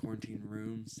they had a quarantine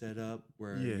room set up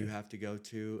where you have to go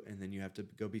to, and then you have to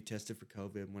go be tested for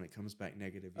COVID. When it comes back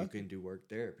negative, you can do work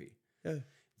therapy. Yeah.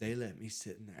 They let me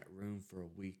sit in that room for a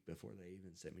week before they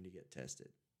even sent me to get tested.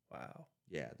 Wow.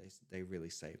 Yeah, they really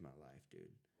saved my life, dude.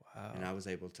 Wow. And I was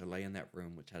able to lay in that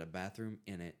room, which had a bathroom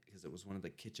in it because it was one of the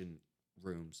kitchen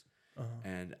rooms,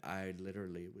 and I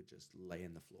literally would just lay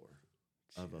in the floor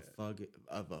of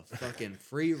a fucking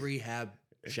free rehab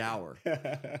shower.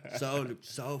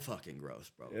 So fucking gross,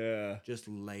 bro. Yeah. Just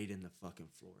laid in the fucking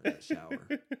floor of that shower.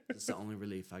 That's the only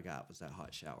relief I got was that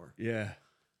hot shower. Yeah.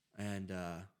 And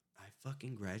I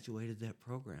fucking graduated that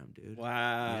program, dude.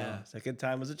 Wow. Yeah. Second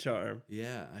time was a charm.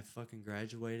 Yeah, I fucking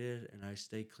graduated and I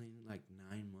stayed clean like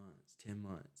 9 months, 10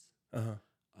 months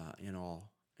in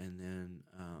all. And then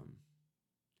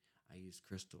I used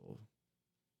crystal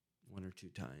 1 or 2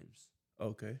 times.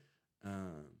 Okay.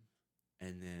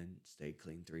 and then stayed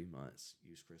clean 3 months,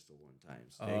 used crystal 1 time.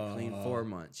 Stayed clean 4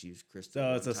 months, used crystal.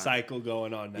 So it's a time. cycle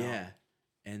going on now. Yeah,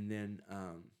 and then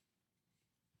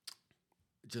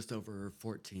just over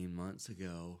 14 months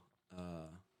ago,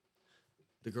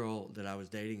 the girl that I was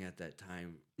dating at that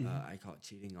time, I caught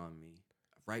cheating on me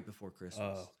right before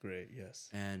Christmas. Oh, great, yes.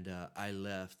 And I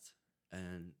left,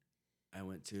 and I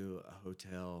went to a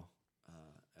hotel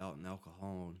out in El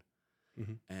Cajon,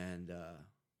 and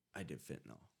I did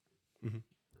fentanyl.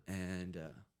 And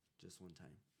just 1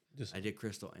 time. I did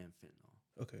crystal and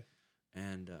fentanyl. Okay.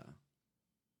 And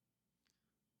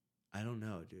I don't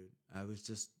know, dude. I was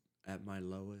just at my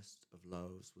lowest of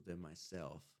lows within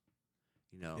myself.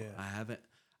 You know, I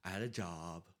had a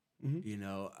job. You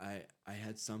know, I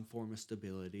had some form of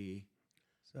stability.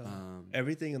 So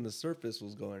everything on the surface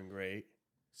was going great.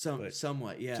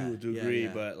 Somewhat, yeah. To a degree,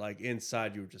 but like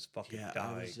inside you were just fucking dying.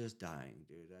 I was just dying,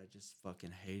 dude. I just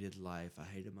fucking hated life. I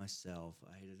hated myself.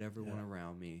 I hated everyone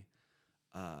around me.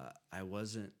 I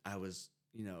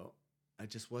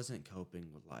just wasn't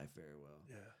coping with life very well.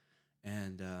 Yeah.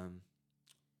 And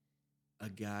a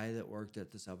guy that worked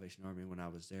at the Salvation Army when I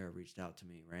was there reached out to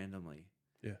me randomly.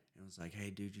 Yeah. And was like, hey,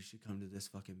 dude, you should come to this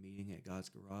fucking meeting at God's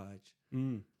Garage.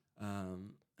 Mm.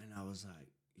 And I was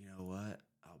like, you know what?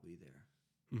 I'll be there.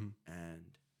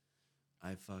 And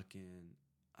I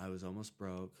was almost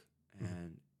broke,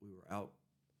 and we were out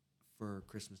for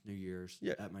Christmas, New Year's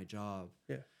at my job.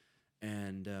 Yeah.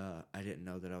 And I didn't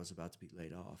know that I was about to be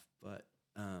laid off, but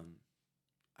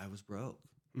I was broke.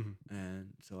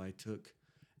 And so I took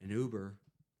an Uber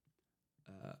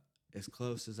as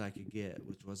close as I could get,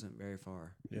 which wasn't very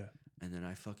far. Yeah. And then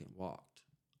I fucking walked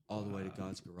all the way to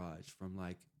God's Garage from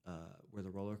like where the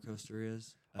roller coaster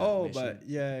is. But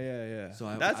yeah.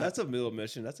 So that's a middle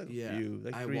mission. That's a few,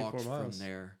 like 3 or 4 miles. From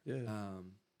there. Yeah.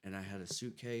 And I had a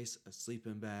suitcase, a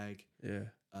sleeping bag. Yeah.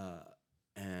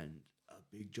 And a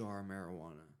big jar of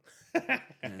marijuana.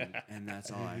 and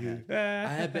that's all I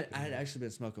had. I had actually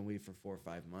been smoking weed for 4 or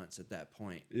 5 months at that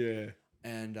point. Yeah.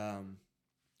 And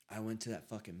I went to that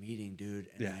fucking meeting, dude,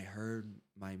 and I heard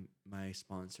my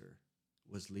sponsor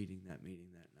was leading that meeting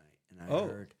that night, and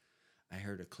I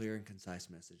heard a clear and concise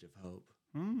message of hope.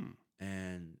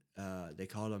 And they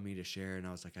called on me to share, and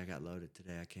I was like, I got loaded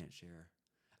today, I can't share.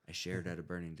 I shared at a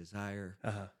burning desire.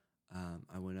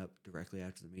 I went up directly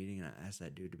after the meeting, and I asked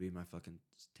that dude to be my fucking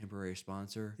temporary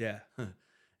sponsor. Yeah.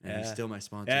 And he's still my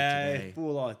sponsor today.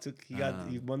 Full on.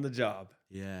 He won the job.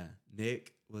 Yeah.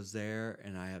 Nick was there,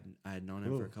 and I had known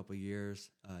him for a couple of years.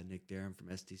 Nick Darren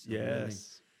from ST Silver Living.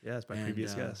 Yeah, it's my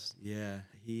previous guest. Yeah.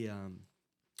 He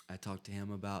I talked to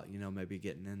him about, maybe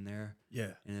getting in there.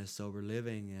 Yeah. In his sober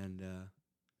living, and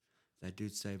that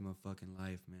dude saved my fucking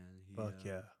life, man.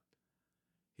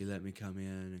 He let me come in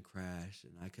and crash,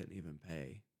 and I couldn't even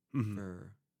pay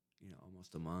for,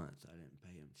 almost a month. I didn't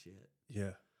pay him shit.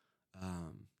 Yeah.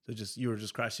 So you were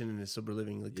just crashing in his sober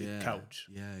living couch.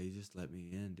 Yeah, he just let me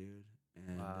in, dude.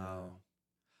 And wow.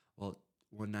 Well,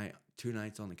 2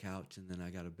 nights on the couch, and then I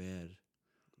got a bed.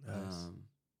 Nice.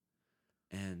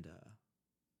 And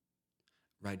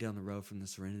right down the road from the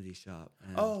Serenity shop.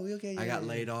 And okay. I got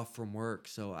laid off from work,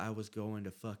 so I was going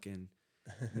to fucking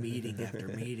meeting after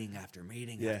meeting after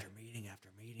meeting after meeting after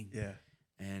meeting. Yeah.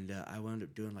 And I wound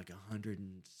up doing like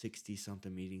 160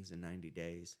 something meetings in 90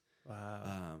 days.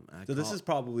 Wow. So this is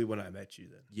probably when I met you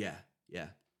then. Yeah.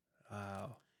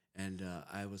 Wow. And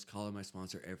I was calling my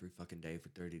sponsor every fucking day for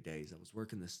 30 days. I was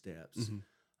working the steps.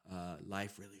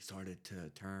 Life really started to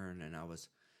turn, and I was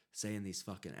saying these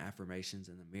fucking affirmations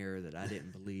in the mirror that I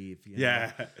didn't believe.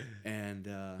 Yeah. And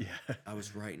I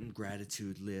was writing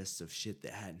gratitude lists of shit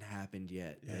that hadn't happened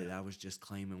yet, that I was just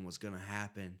claiming was going to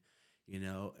happen,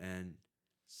 and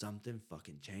something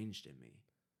fucking changed in me.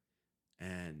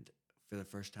 And for the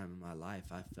first time in my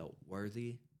life, I felt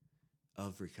worthy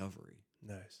of recovery.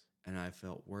 Nice. And I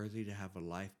felt worthy to have a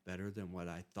life better than what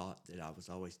I thought that I was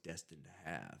always destined to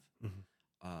have.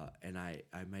 And I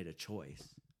made a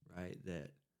choice, right,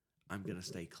 that I'm going to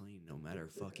stay clean no matter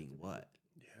fucking what.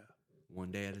 Yeah.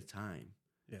 One day at a time.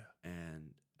 Yeah.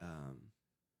 And,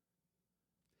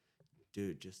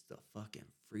 dude, just the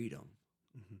fucking freedom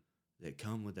that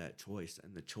come with that choice,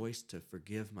 and the choice to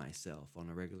forgive myself on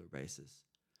a regular basis.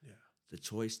 Yeah. The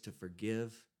choice to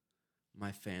forgive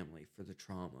my family for the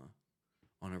trauma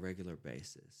on a regular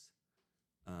basis.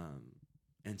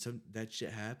 And so that shit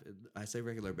happen. I say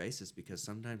regular basis because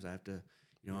sometimes I have to,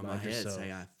 in my head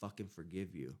say, I fucking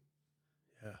forgive you.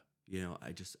 Yeah.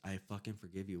 I fucking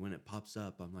forgive you. When it pops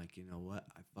up, I'm like, you know what?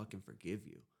 I fucking forgive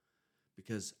you.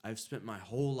 Because I've spent my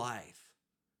whole life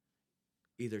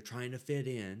either trying to fit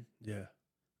in, yeah,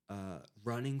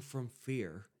 running from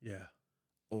fear, yeah,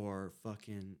 or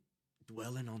fucking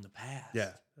dwelling on the past.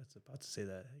 Yeah, that's about to say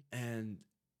that. And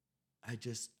I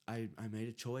made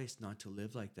a choice not to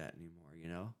live like that anymore, you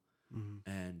know? Mm-hmm.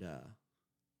 And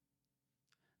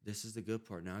this is the good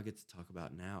part. Now I get to talk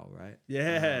about now, right?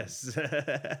 Yes.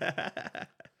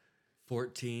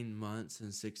 14 months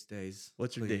and 6 days.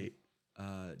 What's your date?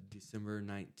 December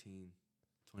 19,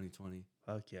 2020.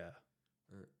 Fuck yeah.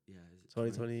 Or yeah, is it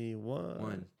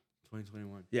 2021?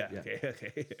 2021. Yeah.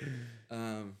 Okay.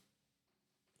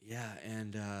 Yeah,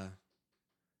 and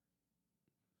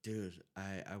dude,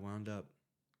 I wound up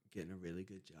getting a really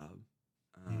good job.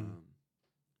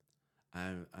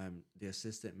 I'm the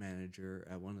assistant manager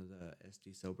at one of the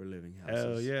SD sober living houses.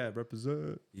 Hell yeah,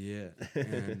 represent. Yeah,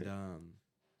 and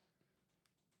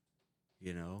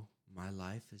you know, my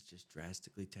life has just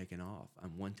drastically taken off.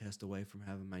 I'm one test away from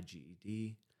having my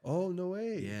GED. Oh no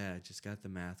way. Yeah, I just got the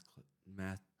math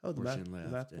Oh, the portion math, left,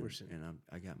 the math and, portion. and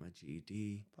I got my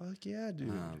GED. Fuck yeah,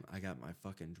 dude. I got my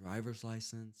fucking driver's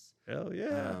license. Hell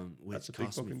yeah. Which That's a big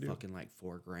cost me fucking deal. fucking like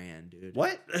 $4,000, dude.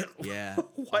 What? Yeah.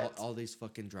 What? All these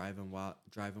fucking driving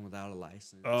without a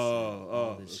license.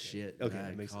 Oh, this okay. shit Okay, that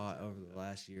that I makes caught over the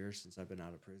last year since I've been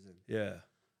out of prison. Yeah.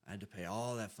 I had to pay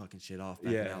all that fucking shit off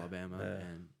back in Alabama,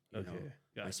 and you know,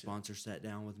 my Gotcha. sponsor sat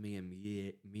down with me and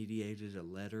mediated a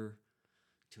letter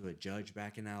to a judge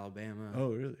back in Alabama.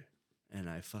 Oh, really? And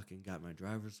I fucking got my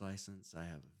driver's license. I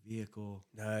have a vehicle.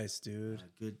 Nice, dude.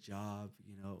 A good job,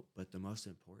 you know. But the most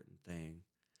important thing,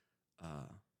 I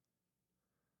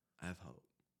have hope.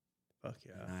 Fuck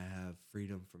yeah. And I have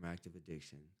freedom from active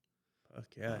addiction.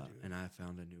 Fuck yeah, dude. And I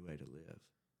found a new way to live.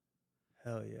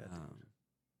 Hell yeah, dude.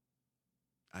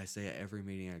 I say at every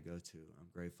meeting I go to, I'm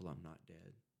grateful I'm not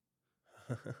dead.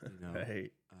 You know,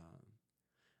 right.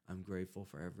 I'm grateful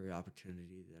for every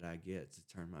opportunity that I get to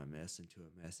turn my mess into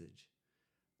a message,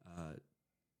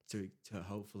 to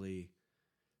hopefully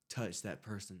touch that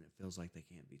person that feels like they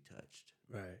can't be touched.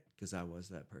 Right. Because I was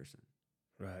that person.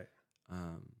 Right.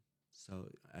 So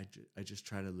I just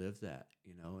try to live that,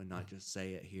 you know, and not just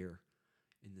say it here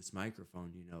in this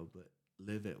microphone, you know, but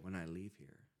live it when I leave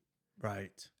here.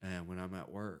 Right. And when I'm at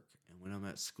work, and when I'm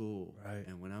at school, right,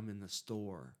 and when I'm in the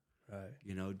store, right,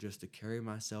 you know, just to carry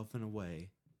myself in a way,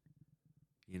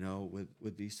 you know,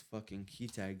 with these fucking key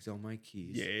tags on my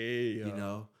keys, you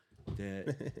know,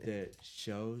 that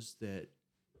shows that,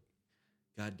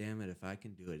 God damn it, if I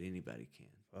can do it, anybody can.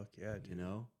 Fuck yeah, dude. You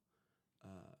know,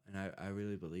 and I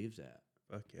really believe that.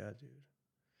 Fuck yeah,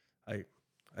 dude.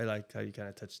 I like how you kind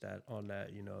of touched on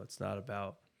that. You know, it's not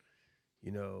about,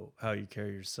 you know, how you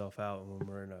carry yourself out when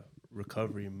we're in a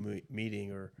recovery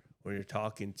meeting or when you're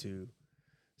talking to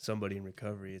somebody in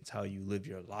recovery. It's how you live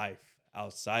your life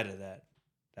outside of that.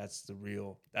 That's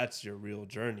your real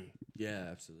journey. Yeah,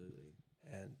 absolutely.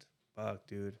 And fuck,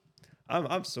 dude,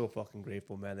 I'm so fucking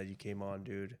grateful, man, that you came on,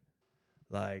 dude.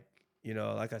 Like, you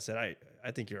know, like I said,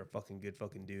 I think you're a fucking good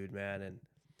fucking dude, man. And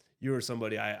you were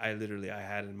somebody I literally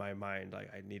had in my mind, like,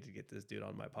 I need to get this dude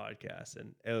on my podcast.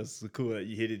 And it was so cool that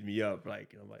you hit me up,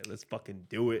 like, I'm like, let's fucking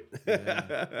do it. Yeah,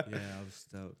 I was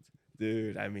stoked.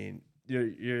 Dude, I mean, you're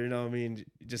you know what I mean?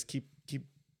 Just keep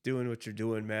doing what you're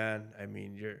doing, man. I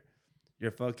mean, you're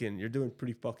doing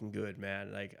pretty fucking good,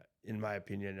 man. Like, in my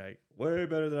opinion, like, way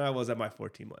better than I was at my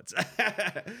 14 months.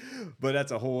 But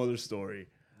that's a whole other story.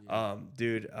 Yeah.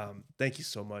 Dude, thank you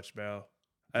so much, bro.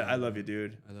 I love you,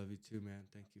 dude. I love you too, man.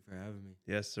 Thank you for having me.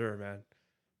 Yes, sir, man.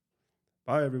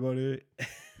 Bye, everybody.